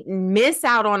me miss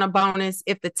out on a bonus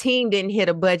if the team didn't hit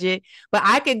a budget, but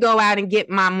I could go out and get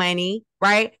my money,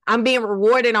 right? I'm being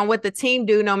rewarded on what the team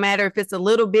do, no matter if it's a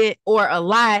little bit or a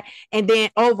lot. And then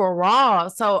overall,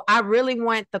 so I really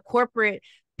want the corporate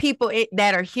people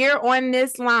that are here on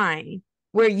this line,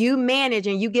 where you manage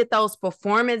and you get those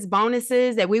performance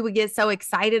bonuses that we would get so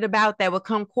excited about that would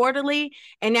come quarterly.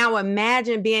 And now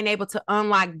imagine being able to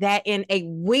unlock that in a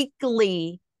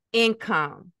weekly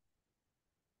income.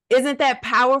 Isn't that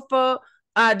powerful,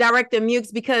 Director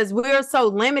Mukes? Because we're so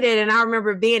limited. And I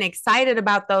remember being excited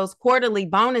about those quarterly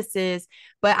bonuses,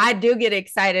 but I do get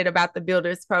excited about the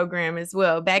Builders program as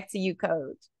well. Back to you,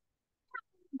 Coach.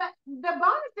 But the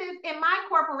bonuses in my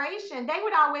corporation, they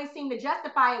would always seem to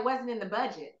justify it wasn't in the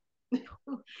budget. It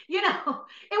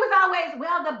was always,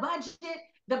 well, the budget,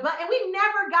 and we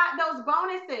never got those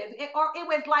bonuses. Or it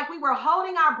was like we were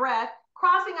holding our breath,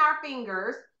 crossing our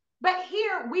fingers. But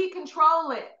here we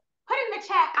control it. Put in the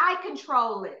chat, I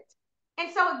control it.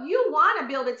 And so if you want to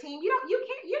build a team, if you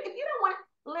don't want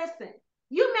to listen,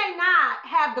 you may not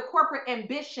have the corporate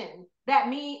ambition that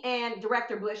me and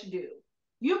Director Bush do.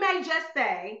 You may just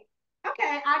say,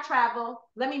 okay, I travel.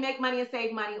 Let me make money and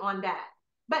save money on that.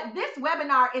 But this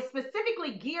webinar is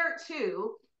specifically geared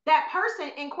to that person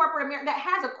in corporate America that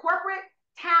has a corporate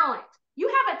talent. You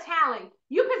have a talent.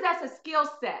 You possess a skill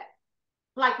set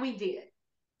like we did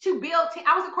to build.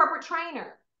 I was a corporate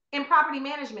trainer in property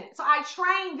management. So I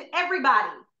trained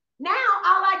everybody. Now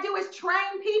all I do is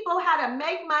train people how to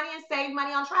make money and save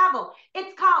money on travel.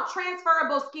 It's called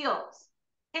transferable skills.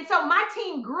 And so my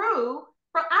team grew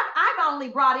from, I've only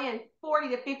brought in 40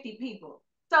 to 50 people.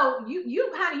 So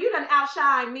you done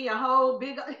outshine me a whole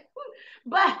big,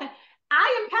 but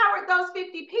I empowered those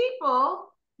 50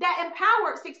 people that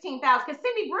empowered 16,000 because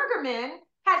Cindy Brueggemann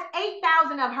has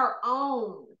 8,000 of her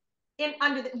own.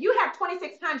 You have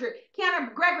 2,600.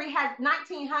 Kiana Gregory has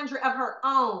 1,900 of her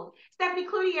own. Stephanie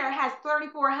Cloutier has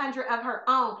 3,400 of her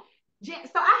own.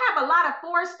 So I have a lot of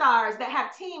 4-stars that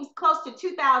have teams close to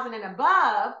 2,000 and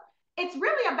above. It's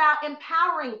really about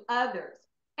empowering others.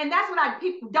 And that's what I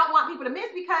don't want people to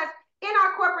miss, because in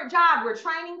our corporate job, we're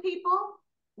training people,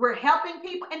 we're helping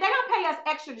people, and they don't pay us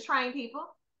extra to train people.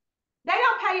 They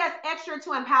don't pay us extra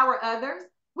to empower others.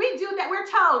 We do that. We're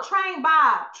told, train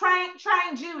Bob, train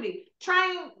Judy,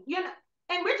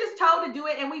 and we're just told to do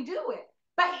it, and we do it.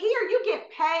 But here you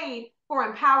get paid for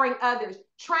empowering others,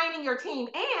 training your team,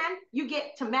 and you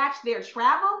get to match their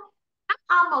travel. I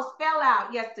almost fell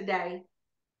out yesterday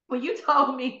when you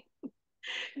told me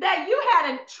that you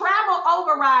had a travel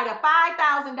override of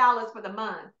 $5,000 for the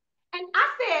month. And I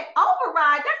said,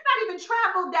 override? That's not even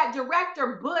travel that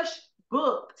Director Bush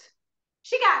booked.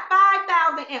 She got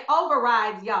 5,000 in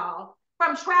overrides, y'all,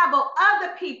 from travel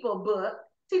other people book.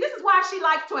 See, this is why she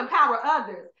likes to empower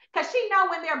others, because she know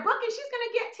when they're booking, she's going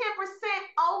to get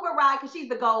 10% override because she's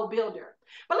the goal builder.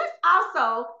 But let's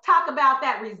also talk about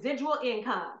that residual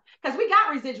income, because we got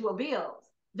residual bills.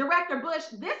 Director Bush,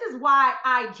 this is why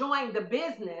I joined the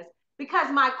business,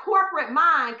 because my corporate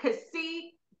mind could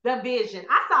see the vision.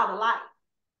 I saw the light.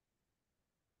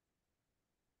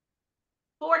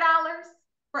 $4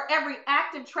 for every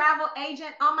active travel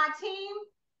agent on my team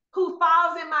who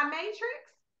falls in my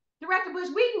matrix. Director Bush,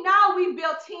 we know we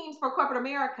built teams for corporate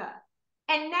America.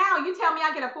 And now you tell me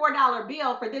I get a $4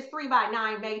 bill for this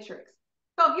 3x9 matrix.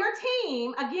 So if your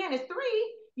team, again, is 3,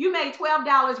 you made $12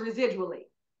 residually.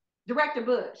 Director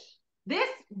Bush, this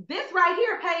right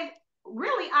here pays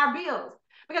really our bills,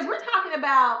 because we're talking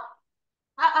about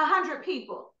 100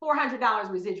 people, $400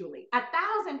 residually,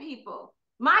 1,000 people.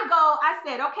 My goal, I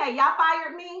said, okay, y'all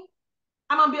fired me.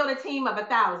 I'm gonna build a team of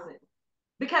 1,000.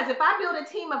 Because if I build a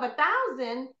team of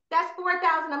 1,000, that's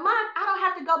 4,000 a month. I don't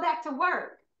have to go back to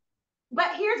work.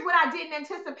 But here's what I didn't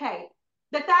anticipate.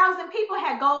 The 1,000 people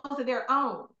had goals of their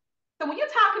own. So when you're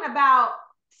talking about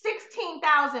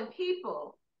 16,000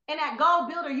 people, and at Goal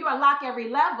Builder, you unlock every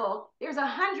level, there's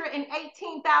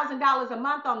 $118,000 a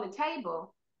month on the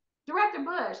table. Director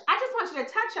Bush, I just want you to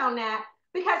touch on that,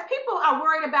 because people are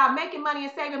worried about making money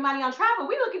and saving money on travel.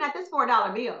 We're looking at this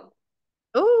 $4 bill.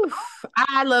 Oof,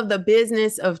 I love the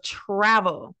business of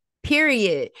travel,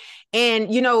 period.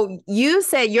 And, you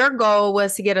said your goal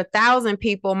was to get 1,000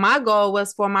 people. My goal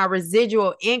was for my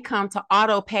residual income to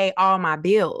auto pay all my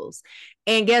bills.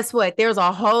 And guess what? There's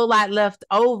a whole lot left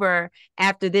over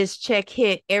after this check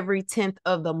hit every 10th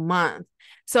of the month.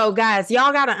 So guys,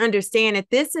 y'all got to understand that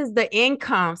this is the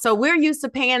income. So we're used to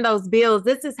paying those bills.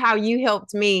 This is how you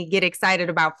helped me get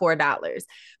excited about $4,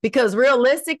 because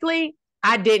realistically,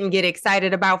 I didn't get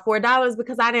excited about $4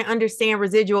 because I didn't understand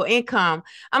residual income.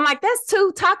 I'm like, that's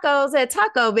 2 tacos at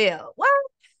Taco Bell. What?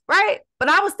 Right? But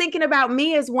I was thinking about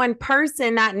me as one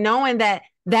person, not knowing that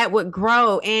that would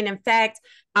grow. And in fact,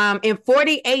 in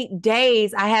 48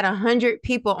 days, I had 100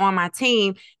 people on my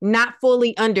team, not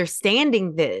fully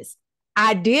understanding this.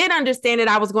 I did understand that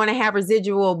I was going to have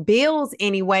residual bills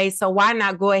anyway. So why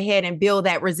not go ahead and build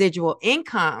that residual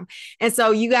income? And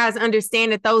so you guys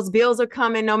understand that those bills are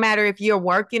coming no matter if you're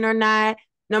working or not,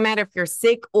 no matter if you're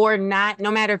sick or not,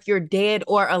 no matter if you're dead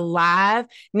or alive.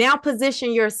 Now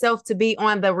position yourself to be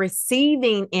on the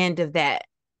receiving end of that.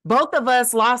 Both of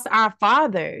us lost our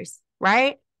fathers,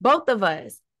 right? Both of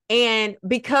us. And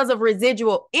because of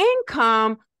residual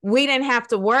income, we didn't have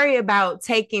to worry about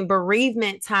taking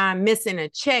bereavement time, missing a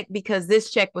check because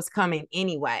this check was coming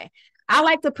anyway. I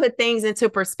like to put things into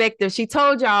perspective. She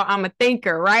told y'all I'm a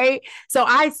thinker, right? So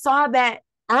I saw that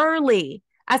early.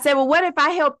 I said, well, what if I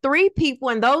help 3 people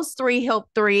and those 3 help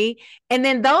 3, and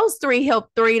then those 3 help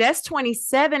 3? That's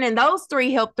 27, and those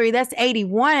 3 help 3. That's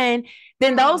 81.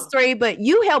 Then those 3, but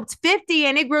you helped 50,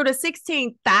 and it grew to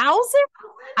 16,000.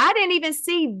 I didn't even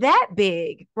see that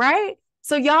big, right?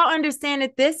 So y'all understand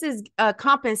that this is a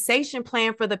compensation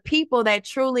plan for the people that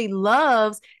truly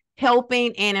loves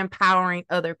helping and empowering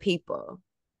other people.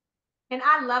 And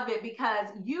I love it because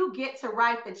you get to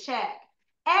write the check.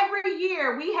 Every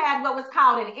year we had what was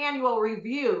called an annual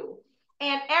review.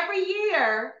 And every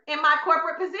year in my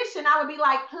corporate position, I would be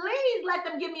like, please let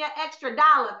them give me an extra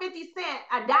dollar, 50 cents,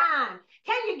 a dime.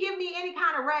 Can you give me any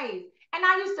kind of raise? And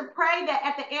I used to pray that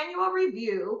at the annual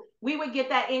review, we would get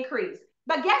that increase.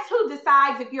 But guess who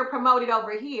decides if you're promoted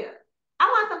over here? I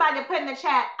want somebody to put in the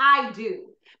chat, I do.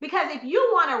 Because if you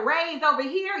want a raise over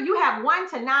here, you have 1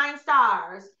 to 9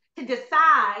 stars to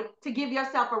decide to give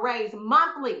yourself a raise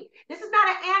monthly. This is not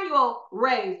an annual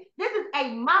raise. This is a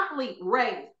monthly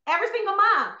raise every single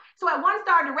month. So at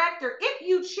 1-star director, if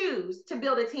you choose to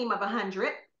build a team of 100,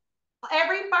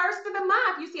 every first of the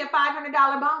month, you see a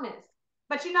 $500 bonus.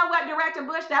 But you know what, Director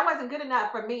Bush, that wasn't good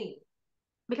enough for me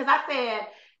because I said,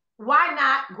 why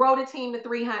not grow the team to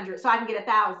 300 so I can get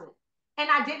 1,000? And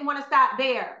I didn't want to stop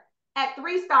there. At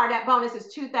 3-star, that bonus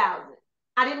is 2,000.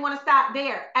 I didn't want to stop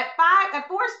there. At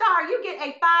 4-star, you get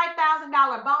a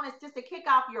 $5,000 bonus just to kick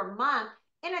off your month,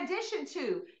 in addition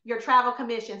to your travel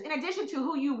commissions, in addition to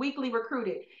who you weekly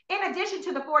recruited, in addition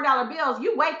to the $4 bills.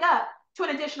 You wake up to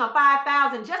an additional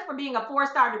 5,000 just for being a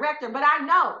 4-star director. But I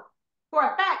know for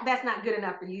a fact that's not good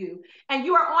enough for you. And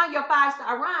you are on your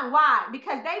 5-star run. Why?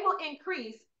 Because they will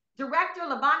increase Director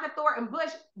LaVonda Thornton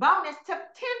Bush bonus to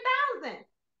 10,000.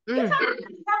 You're talking about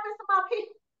helping some more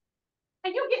people.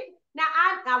 And you get, now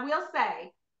I will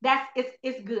say that's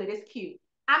it's good, it's cute.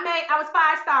 I was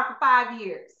 5-star for 5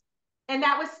 years, and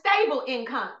that was stable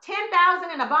income,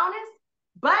 10,000 in a bonus.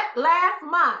 But last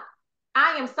month,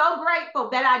 I am so grateful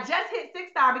that I just hit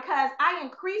 6-star because I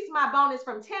increased my bonus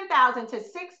from 10,000 to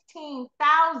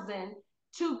 16,000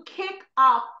 to kick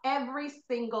off every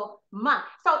single month.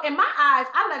 So in my eyes,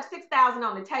 I left 6,000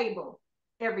 on the table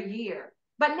every year.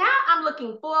 But now I'm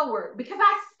looking forward because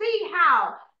I see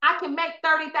how I can make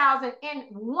 30,000 in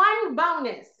one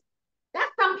bonus.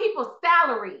 That's some people's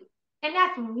salary. And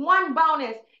that's one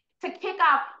bonus to kick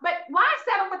off. But why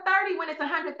settle for 30 when it's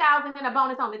 100,000 and a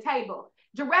bonus on the table?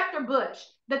 Director Bush,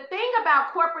 the thing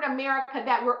about corporate America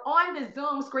that we're on the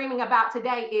Zoom screaming about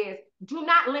today is do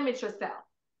not limit yourself.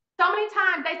 So many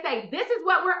times they say, this is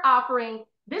what we're offering.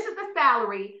 This is the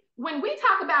salary. When we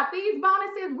talk about these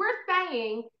bonuses, we're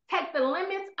saying take the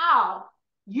limits off.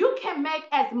 You can make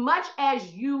as much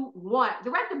as you want.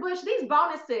 Director Bush, these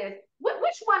bonuses,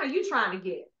 which one are you trying to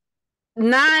get?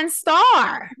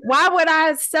 9-star. Why would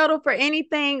I settle for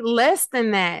anything less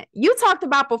than that? You talked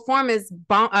about performance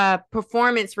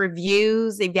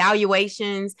reviews,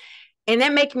 evaluations, and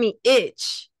that make me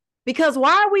itch. Because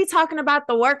why are we talking about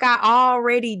the work I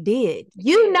already did?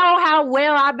 You know how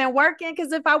well I've been working,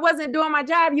 because if I wasn't doing my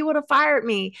job, you would have fired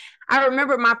me. I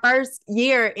remember my first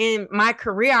year in my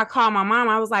career, I called my mom.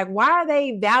 I was like, why are they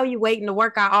evaluating the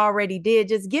work I already did?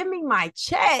 Just give me my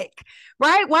check,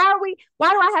 right? Why do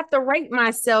I have to rate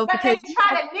myself? But because they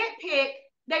try to nitpick,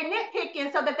 they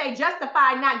nitpicking so that they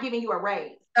justify not giving you a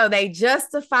raise. So they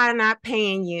justify not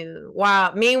paying you.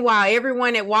 Meanwhile,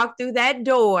 everyone that walked through that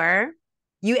door,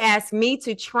 you asked me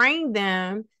to train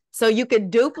them so you could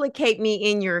duplicate me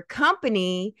in your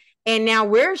company. And now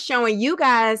we're showing you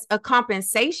guys a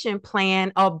compensation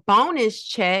plan, a bonus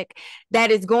check that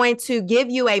is going to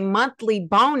give you a monthly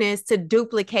bonus to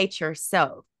duplicate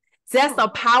yourself. So that's the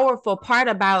powerful part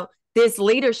about this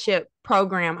leadership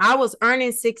program. I was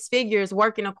earning 6 figures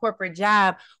working a corporate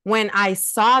job when I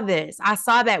saw this. I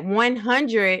saw that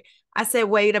 100. I said,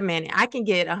 wait a minute, I can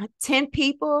get 10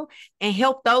 people and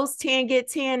help those 10 get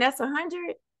 10. That's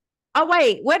 100. Oh,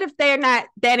 wait, what if they're not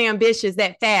that ambitious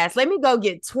that fast? Let me go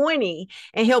get 20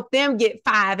 and help them get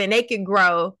 5 and they could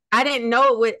grow. I didn't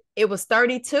know it was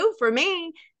 32 for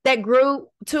me that grew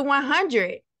to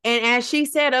 100. And as she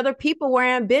said, other people were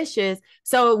ambitious.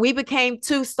 So we became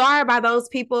 2-star by those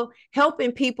people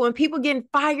helping people and people getting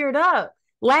fired up.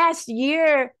 Last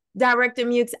year, Director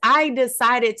Mukes, I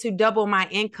decided to double my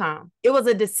income. It was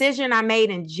a decision I made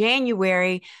in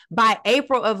January. By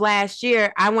April of last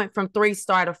year, I went from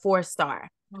 3-star to 4-star.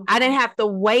 I didn't have to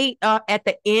wait at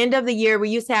the end of the year.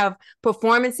 We used to have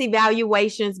performance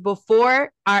evaluations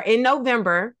before or in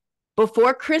November.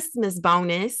 before Christmas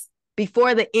bonus,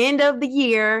 before the end of the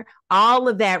year, all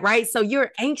of that, right? So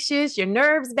you're anxious, your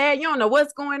nerves bad, you don't know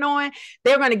what's going on.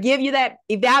 They're going to give you that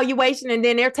evaluation and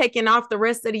then they're taking off the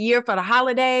rest of the year for the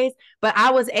holidays. But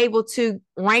I was able to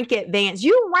rank advance.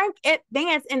 You rank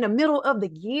advance in the middle of the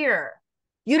year.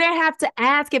 You didn't have to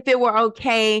ask if it were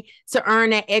okay to earn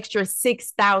that extra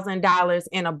 $6,000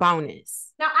 in a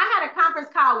bonus. Now, I had a conference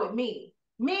call with me.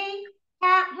 Me,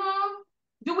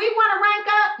 do we want to rank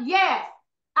up? Yes,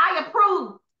 I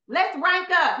approve. Let's rank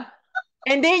up.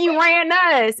 And then you ran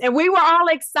us, and we were all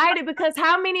excited because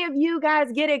how many of you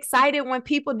guys get excited when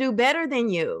people do better than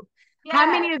you? How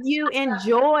Yes. many of you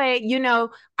enjoy,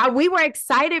 we were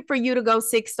excited for you to go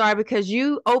 6-star because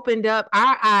you opened up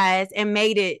our eyes and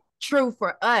made it true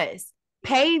for us.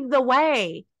 Pave the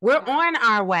way. We're on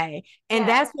our way. And Yes.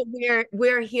 that's what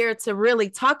we're here to really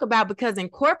talk about, because in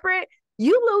corporate,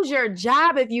 you lose your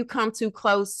job if you come too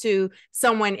close to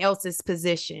someone else's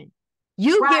position.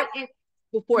 You right. get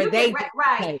before they get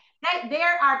right.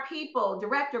 There are people,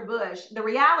 Director Bush, the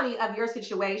reality of your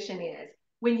situation is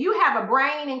when you have a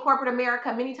brain in corporate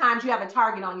America, many times you have a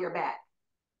target on your back.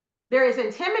 There is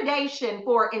intimidation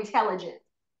for intelligence.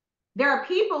 There are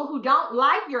people who don't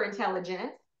like your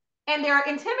intelligence and they're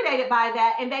intimidated by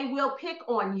that and they will pick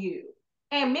on you.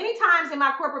 And many times in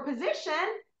my corporate position,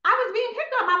 I was being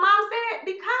picked on. My mom said,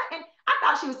 because, and I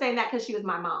thought she was saying that because she was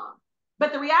my mom.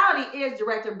 But the reality is,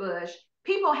 Director Bush,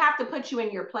 people have to put you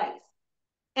in your place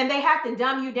and they have to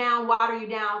dumb you down, water you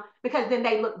down, because then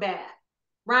they look bad,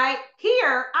 right?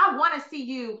 Here, I want to see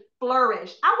you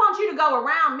flourish. I want you to go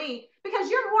around me because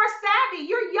you're more savvy,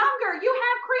 you're younger, you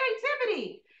have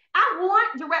creativity. I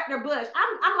want Director Bush.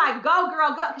 I'm like, go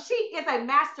girl, go. She is a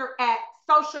master at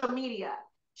social media.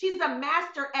 She's a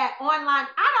master at online.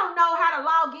 I don't know how to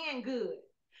log in good.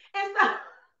 And so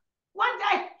one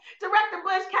day, Director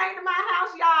Bush came to my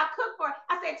house, y'all. I cooked for her.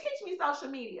 I said, teach me social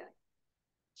media.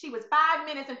 She was 5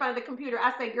 minutes in front of the computer.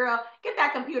 I said, girl, get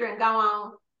that computer and go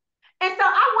on. And so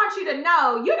I want you to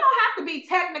know, you don't have to be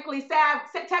have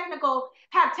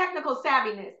technical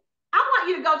savviness. I want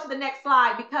you to go to the next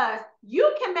slide because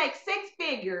you can make 6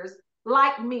 figures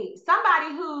like me,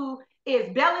 somebody who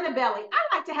is belly to belly.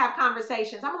 I like to have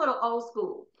conversations. I'm a little old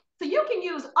school. So you can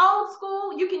use old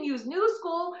school, you can use new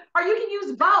school, or you can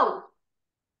use both.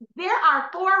 There are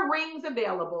 4 rings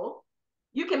available.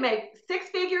 You can make 6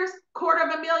 figures,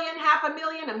 $250,000,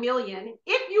 $500,000, $1 million,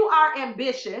 if you are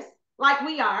ambitious, like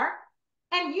we are,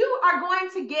 and you are going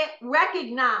to get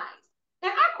recognized. In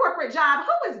our corporate job,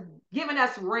 who is giving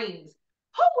us rings?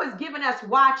 Who was giving us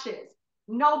watches?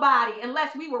 Nobody,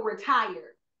 unless we were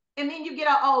retired. And then you get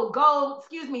an old gold,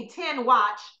 10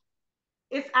 watch.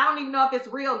 I don't even know if it's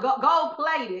real gold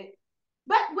plated.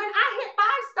 But when I hit 5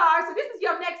 stars, so this is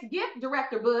your next gift,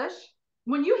 Director Bush.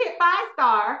 When you hit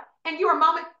 5-star and you're a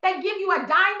moment, they give you a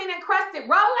diamond encrusted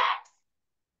Rolex.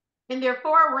 And there are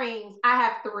 4 rings. I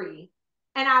have 3.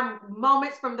 And I'm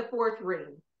moments from the 4th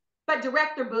ring. But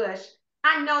Director Bush,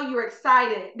 I know you're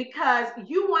excited because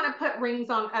you want to put rings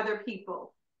on other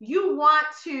people. You want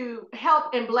to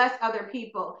help and bless other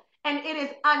people. And it is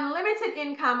unlimited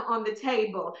income on the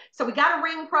table. So we got a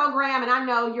ring program, and I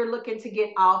know you're looking to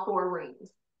get all 4 rings.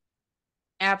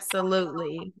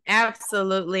 Absolutely.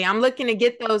 Absolutely. I'm looking to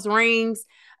get those rings.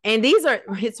 And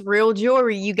it's real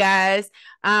jewelry, you guys.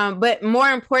 But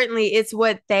more importantly, it's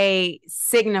what they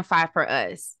signify for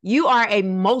us. You are a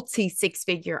multi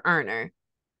 6-figure earner,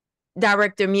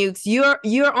 Director Mukes.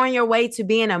 You're on your way to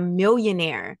being a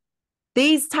millionaire.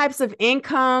 These types of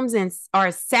incomes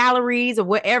or salaries or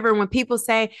whatever, when people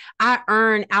say, I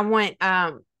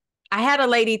had a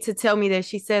lady to tell me that.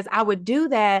 She says, I would do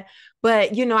that,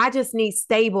 but I just need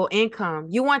stable income.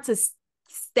 You want to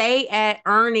stay at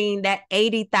earning that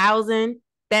 80,000,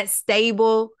 that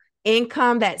stable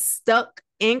income, that stuck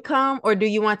income, or do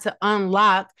you want to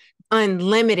unlock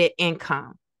unlimited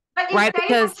income? But is right?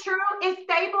 stable true? Is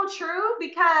stable true?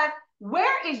 Because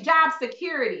where is job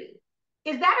security?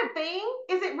 Is that a thing?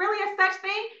 Is it really a such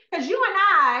thing? Because you and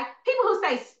I, people who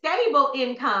say stable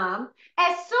income,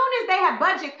 as soon as they have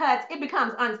budget cuts, it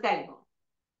becomes unstable.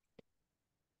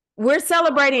 We're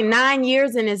celebrating 9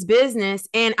 years in this business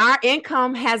and our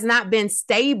income has not been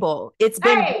stable. It's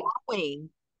been growing.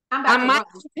 I'm about my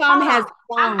income has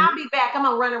grown. I'll be back. I'm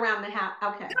going to run around the house.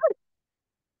 Okay.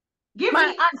 Give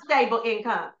me unstable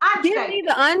income. Give me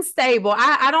the unstable.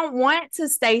 I don't want to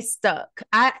stay stuck.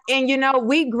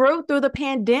 We grew through the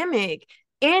pandemic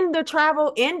in the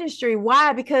travel industry.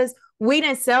 Why? Because we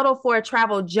didn't settle for a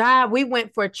travel job. We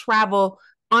went for travel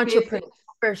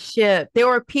entrepreneurship. There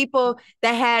were people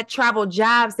that had travel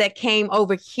jobs that came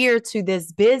over here to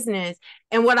this business.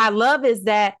 And what I love is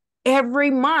that Every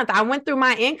month. I went through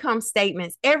my income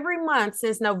statements. Every month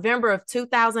since November of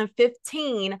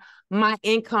 2015, my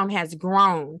income has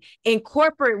grown. In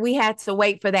corporate, we had to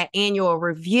wait for that annual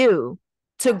review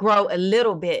to grow a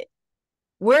little bit.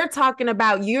 We're talking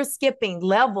about you're skipping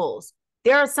levels.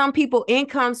 There are some people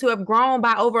incomes who have grown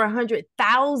by over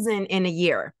 100,000 in a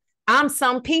year. I'm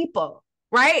some people,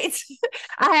 right?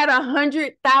 I had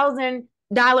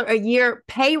 $100,000 a year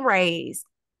pay raise.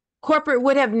 Corporate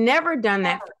would have never done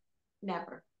that.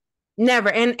 Never,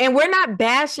 never. Never. And we're not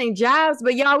bashing jobs,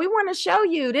 but y'all, we want to show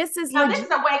you this is No, this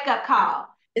legit. is a wake up call.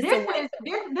 It's a This wake is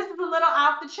this is a little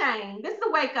off the chain. This is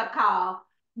a wake up call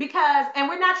because, and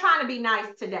we're not trying to be nice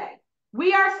today.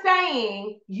 We are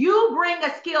saying you bring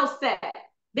a skill set.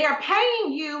 They're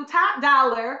paying you top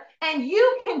dollar, and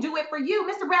you can do it for you.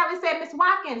 Mr. Bradley said, Miss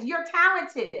Watkins, you're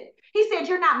talented. He said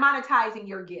you're not monetizing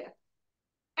your gift.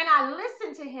 And I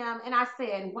listened to him and I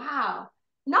said, wow,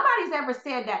 nobody's ever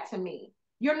said that to me.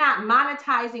 You're not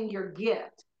monetizing your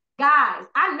gift. Guys,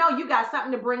 I know you got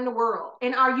something to bring the world.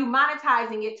 And are you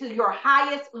monetizing it to your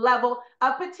highest level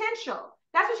of potential?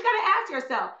 That's what you got to ask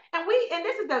yourself. And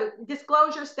this is the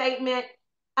disclosure statement.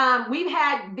 We've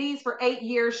had these for 8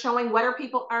 years showing what are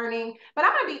people earning. But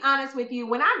I'm going to be honest with you.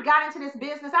 When I got into this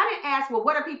business, I didn't ask, well,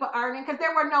 what are people earning? Because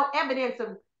there were no evidence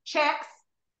of checks.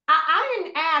 I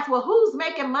didn't ask, well, who's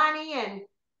making money? And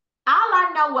all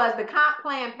I know was the comp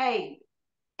plan paid.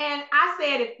 And I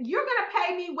said, if you're going to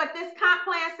pay me what this comp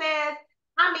plan says,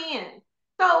 I'm in.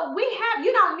 So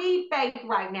you don't need faith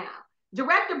right now.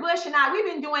 Director Bush and I, we've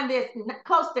been doing this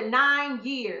close to 9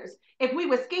 years. If we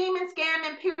were scheming,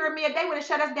 scamming, pyramid, they would have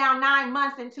shut us down 9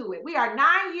 months into it. We are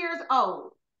 9 years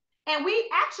old. And we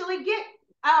actually get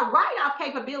write-off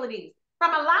capabilities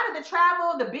from a lot of the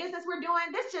travel, the business we're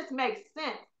doing. This just makes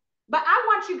sense. But I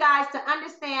want you guys to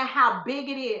understand how big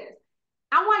it is.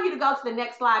 I want you to go to the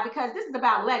next slide because this is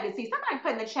about legacy. Somebody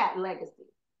put in the chat legacy.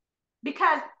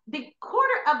 Because the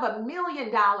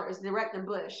 $250,000 Director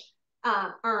Bush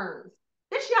earns.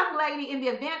 This young lady, in the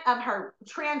event of her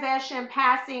transaction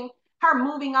passing, her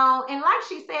moving on, and like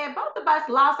she said, both of us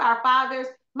lost our fathers.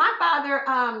 My father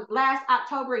last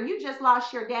October, and you just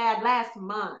lost your dad last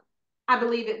month. I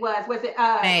believe it was. Was it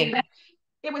May?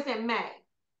 It was in May.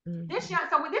 This young,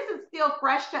 so this is still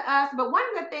fresh to us, but one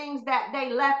of the things that they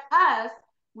left us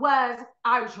was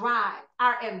our drive,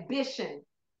 our ambition.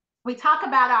 We talk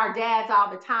about our dads all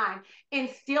the time,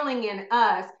 instilling in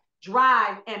us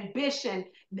drive, ambition,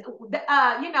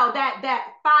 that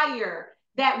fire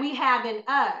that we have in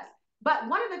us. But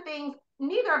one of the things,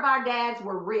 neither of our dads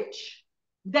were rich.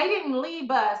 They didn't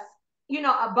leave us,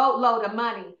 a boatload of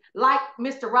money like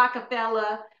Mr.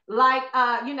 Rockefeller, like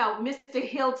Mr.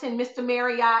 Hilton, Mr.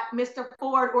 Marriott, Mr.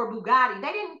 Ford, or Bugatti.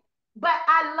 They didn't. But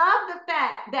I love the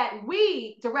fact that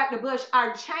we, Director Bush,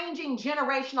 are changing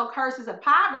generational curses of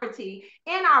poverty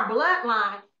in our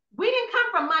bloodline. We didn't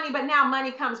come from money, but now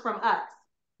money comes from us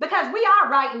because we are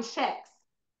writing checks.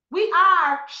 We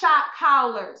are shot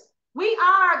callers. We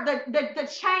are the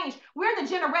change. We're the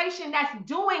generation that's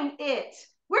doing it.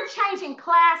 We're changing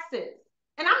classes.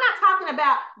 And I'm not talking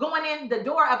about going in the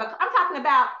door of I'm talking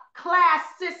about class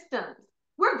systems.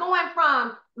 We're going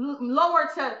from lower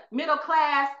to middle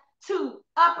class to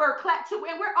upper class, and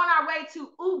we're on our way to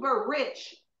uber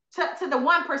rich, to the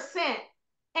 1%.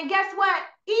 And guess what?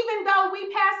 Even though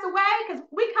we pass away, because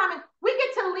we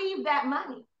get to leave that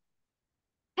money.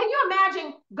 Can you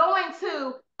imagine going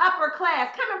to upper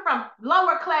class, coming from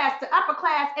lower class to upper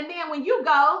class, and then when you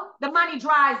go, the money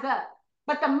dries up?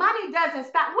 But the money doesn't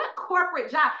stop. What corporate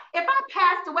job? If I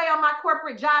passed away on my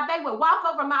corporate job, they would walk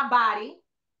over my body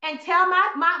and tell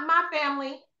my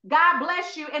family, God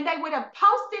bless you, and they would have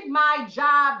posted my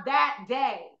job that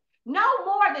day. No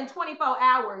more than 24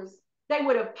 hours, they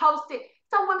would have posted.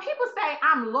 So when people say,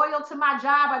 I'm loyal to my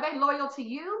job, are they loyal to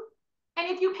you? And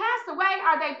if you pass away,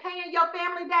 are they paying your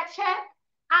family that check?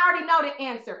 I already know the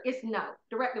answer. It's no.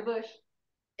 Director Bush.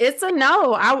 It's a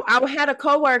no. I had a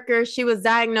coworker. She was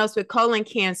diagnosed with colon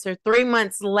cancer. 3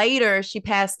 months later, she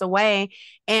passed away.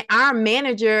 And our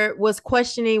manager was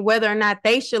questioning whether or not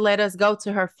they should let us go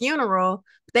to her funeral.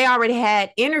 They already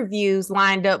had interviews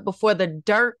lined up before the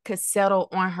dirt could settle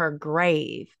on her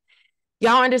grave.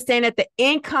 Y'all understand that the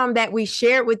income that we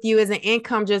shared with you is an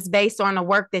income just based on the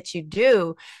work that you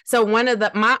do. So one of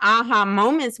my aha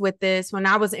moments with this, when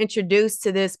I was introduced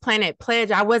to this Planet Pledge,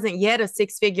 I wasn't yet a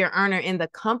 6-figure earner in the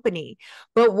company.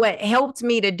 But what helped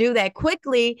me to do that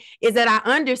quickly is that I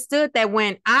understood that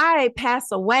when I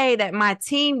pass away, that my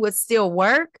team would still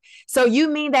work. So you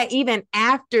mean that even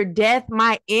after death,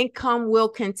 my income will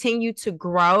continue to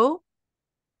grow?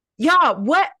 Y'all,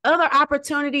 what other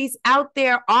opportunities out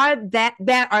there are that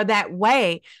are that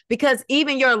way? Because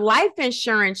even your life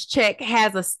insurance check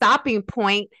has a stopping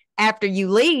point after you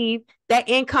leave. That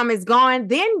income is gone,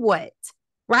 then what?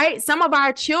 Right? Some of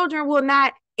our children will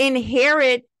not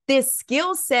inherit this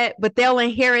skill set, but they'll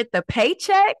inherit the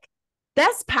paycheck.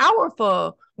 That's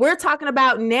powerful. We're talking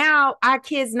about now our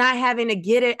kids not having to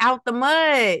get it out the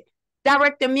mud.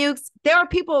 Director Mukes, there are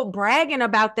people bragging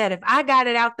about that. If I got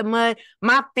it out the mud,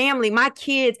 my family, my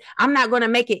kids, I'm not going to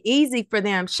make it easy for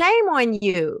them. Shame on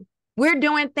you. We're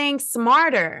doing things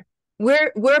smarter.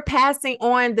 We're passing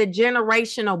on the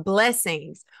generational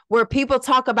blessings. Where people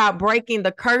talk about breaking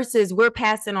the curses, we're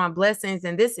passing on blessings,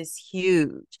 and this is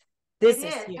huge. It This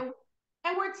is is. huge.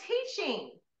 And we're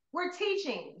teaching. We're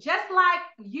teaching. Just like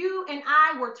you and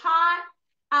I were taught.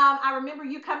 I remember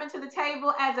you coming to the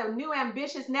table as a new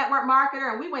ambitious network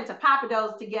marketer, and we went to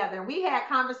Papados together, and we had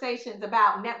conversations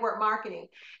about network marketing.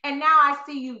 And now I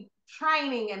see you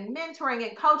training and mentoring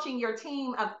and coaching your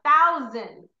team of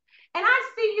thousands. And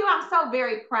I see you, I'm so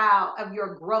very proud of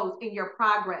your growth and your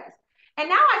progress. And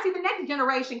now I see the next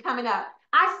generation coming up.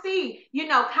 I see,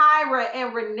 Kyra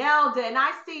and Renelda, and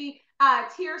I see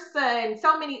Tirsa and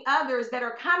so many others that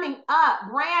are coming up.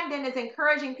 Brandon is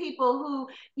encouraging people who,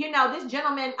 this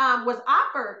gentleman was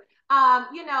offered,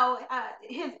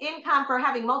 his income for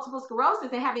having multiple sclerosis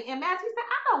and having MS. He said,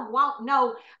 I don't want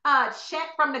no check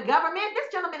from the government.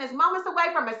 This gentleman is moments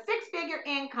away from a six-figure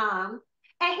income,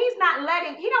 and he don't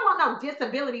want no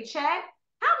disability check.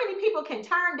 How many people can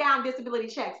turn down disability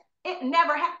checks? It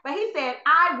never happened. But he said,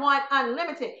 I want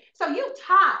unlimited. So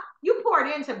you poured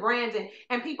into Brandon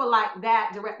and people like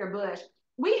that, Director Bush.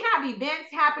 We have events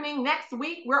happening next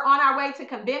week. We're on our way to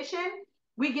convention.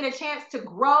 We get a chance to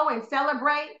grow and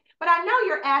celebrate. But I know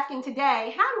you're asking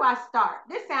today, how do I start?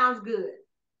 This sounds good.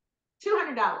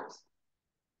 $200.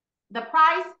 The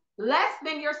price less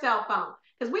than your cell phone.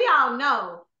 Because we all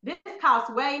know this costs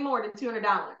way more than $200,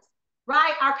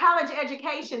 right? Our college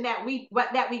education that we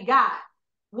got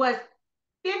was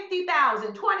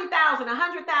 50,000, 20,000,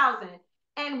 100,000,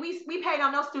 and we paid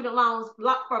on those student loans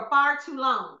for far too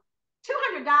long.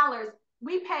 $200,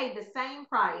 we paid the same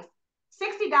price,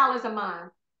 $60 a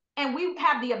month, and we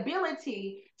have the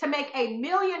ability to make $1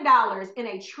 million in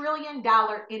a $1 trillion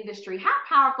industry. How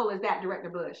powerful is that, Director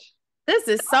Bush? This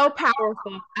is so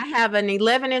powerful. I have an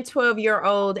 11 and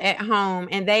 12-year-old at home,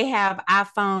 and they have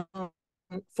iPhone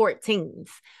 14s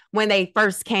when they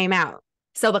first came out.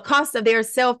 So the cost of their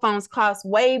cell phones costs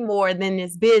way more than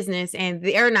this business, and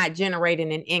they're not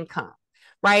generating an income,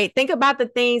 right? Think about the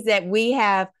things that we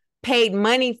have paid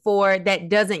money for that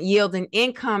doesn't yield an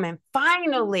income. And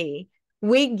finally,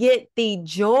 we get the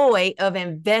joy of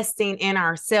investing in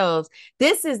ourselves.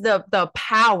 This is the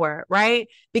power, right?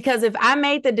 Because if I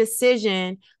made the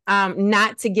decision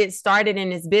not to get started in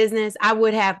this business, I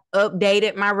would have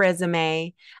updated my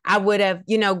resume. I would have,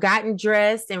 gotten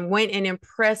dressed and went and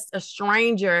impressed a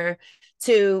stranger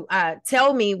to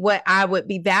tell me what I would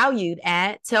be valued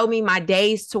at, tell me my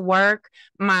days to work,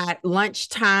 my lunch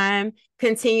time,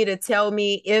 continue to tell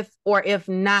me if or if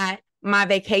not my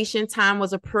vacation time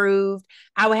was approved.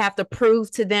 I would have to prove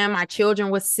to them my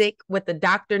children was sick with the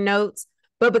doctor notes.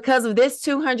 But because of this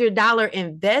 $200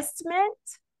 investment,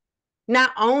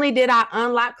 not only did I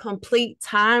unlock complete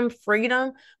time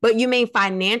freedom, but you mean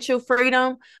financial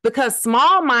freedom? Because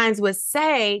small minds would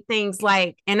say things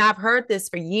like, and I've heard this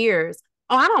for years,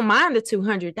 oh, I don't mind the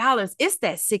 $200. It's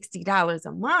that $60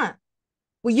 a month.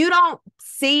 Well, you don't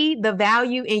see the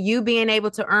value in you being able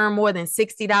to earn more than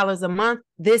 $60 a month.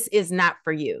 This is not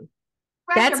for you.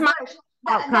 Director That's my Bush,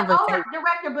 conversation.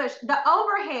 Director Bush, the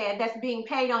overhead that's being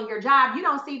paid on your job, you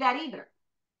don't see that either.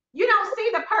 You don't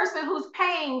see the person who's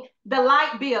paying the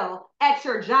light bill at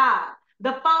your job,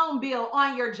 the phone bill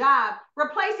on your job,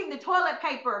 replacing the toilet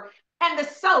paper and the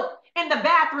soap in the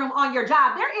bathroom on your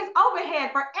job. There is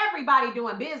overhead for everybody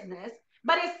doing business,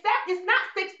 but it's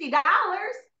not $60.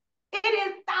 It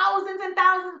is thousands and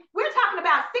thousands. We're talking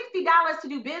about $60 to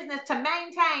do business to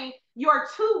maintain your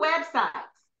two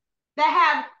websites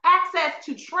that have access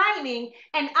to training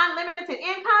and unlimited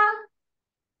income.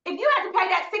 If you had to pay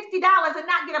that $60 and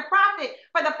not get a profit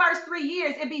for the first 3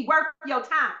 years, it'd be worth your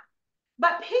time.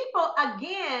 But people,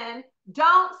 again,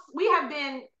 we have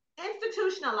been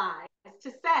institutionalized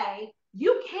to say,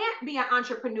 you can't be an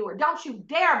entrepreneur. Don't you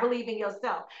dare believe in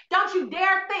yourself. Don't you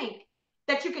dare think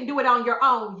that you can do it on your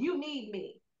own. You need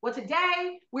me. Well,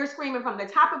 today we're screaming from the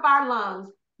top of our lungs,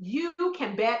 you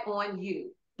can bet on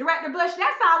you. Director Bush,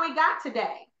 that's all we got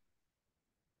today.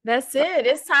 That's it.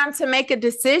 It's time to make a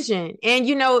decision. And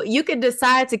you could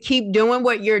decide to keep doing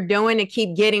what you're doing and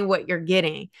keep getting what you're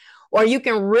getting. Or you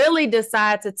can really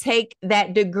decide to take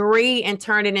that degree and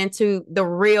turn it into the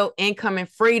real income and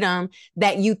freedom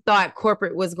that you thought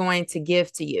corporate was going to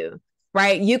give to you,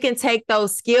 right? You can take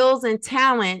those skills and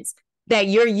talents that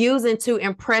you're using to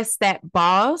impress that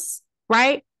boss,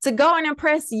 right? To go and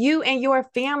impress you and your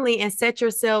family and set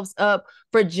yourselves up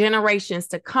for generations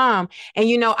to come. And,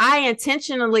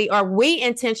 we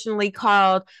intentionally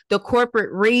called the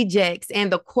corporate rejects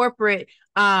and the corporate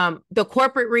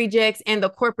rejects and the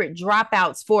corporate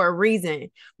dropouts for a reason.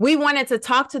 We wanted to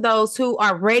talk to those who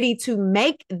are ready to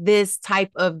make this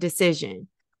type of decision.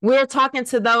 We're talking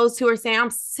to those who are saying,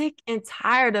 I'm sick and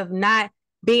tired of not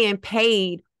being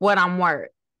paid what I'm worth.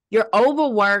 You're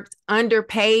overworked,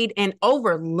 underpaid, and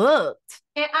overlooked.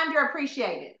 And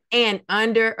underappreciated. And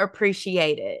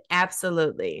underappreciated.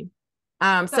 Absolutely.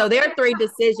 So So there are three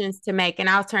decisions to make, and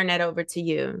I'll turn that over to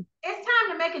you. it's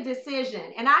time to make a decision,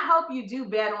 and I hope you do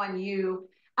bet on you.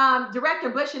 Director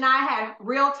Bush and I had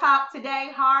real talk today,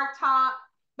 hard talk,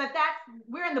 but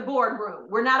we're in the boardroom.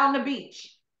 We're not on the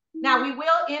beach. Now we will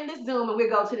end this Zoom and we'll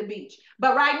go to the beach,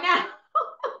 but right now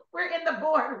we're in the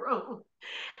boardroom.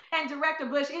 And Director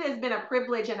Bush, it has been a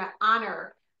privilege and an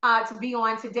honor to be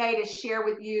on today to share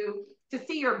with you, to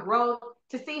see your growth,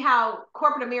 to see how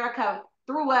corporate America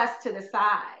threw us to the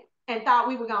side and thought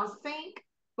we were going to sink.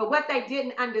 But what they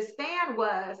didn't understand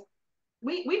was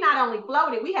we not only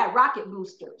floated, we had rocket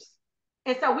boosters.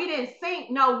 And so we didn't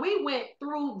sink. No, we went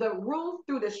through the roof,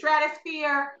 through the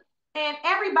stratosphere. And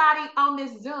everybody on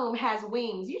this Zoom has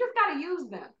wings. You just got to use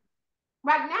them.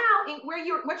 Right now,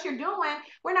 what you're doing,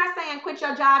 we're not saying quit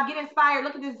your job, get inspired,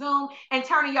 look at this Zoom, and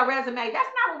turn in your resume. That's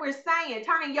not what we're saying.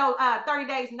 Turn in your 30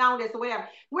 days notice or whatever.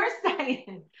 We're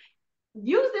saying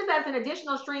use this as an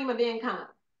additional stream of income.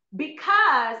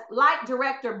 Because, like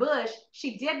Director Bush,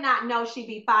 she did not know she'd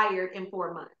be fired in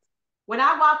 4 months. When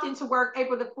I walked into work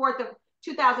April the 4th of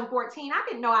 2014, I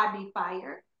didn't know I'd be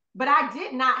fired, but I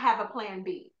did not have a plan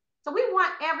B. So we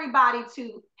want everybody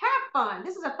to have fun.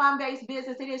 This is a fun-based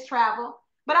business. It is travel,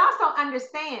 but also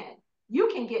understand you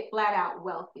can get flat out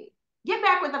wealthy. Get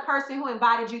back with the person who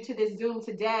invited you to this Zoom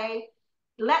today.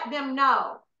 Let them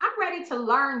know I'm ready to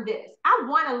learn this. I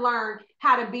want to learn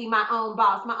how to be my own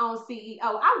boss, my own CEO.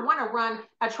 I want to run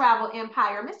a travel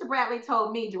empire. Mr. Bradley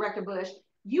told me, Director Bush,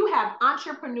 you have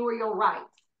entrepreneurial rights.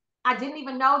 I didn't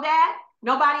even know that.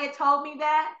 Nobody had told me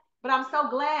that, but I'm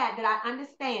so glad that I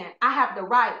understand I have the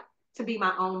right to be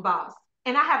my own boss.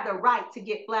 And I have the right to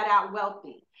get flat out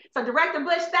wealthy. So Director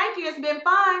Bush, thank you. It's been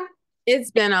fun. It's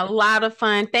been a lot of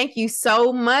fun. Thank you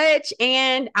so much.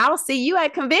 And I'll see you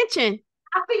at convention.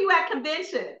 I'll see you at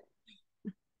convention.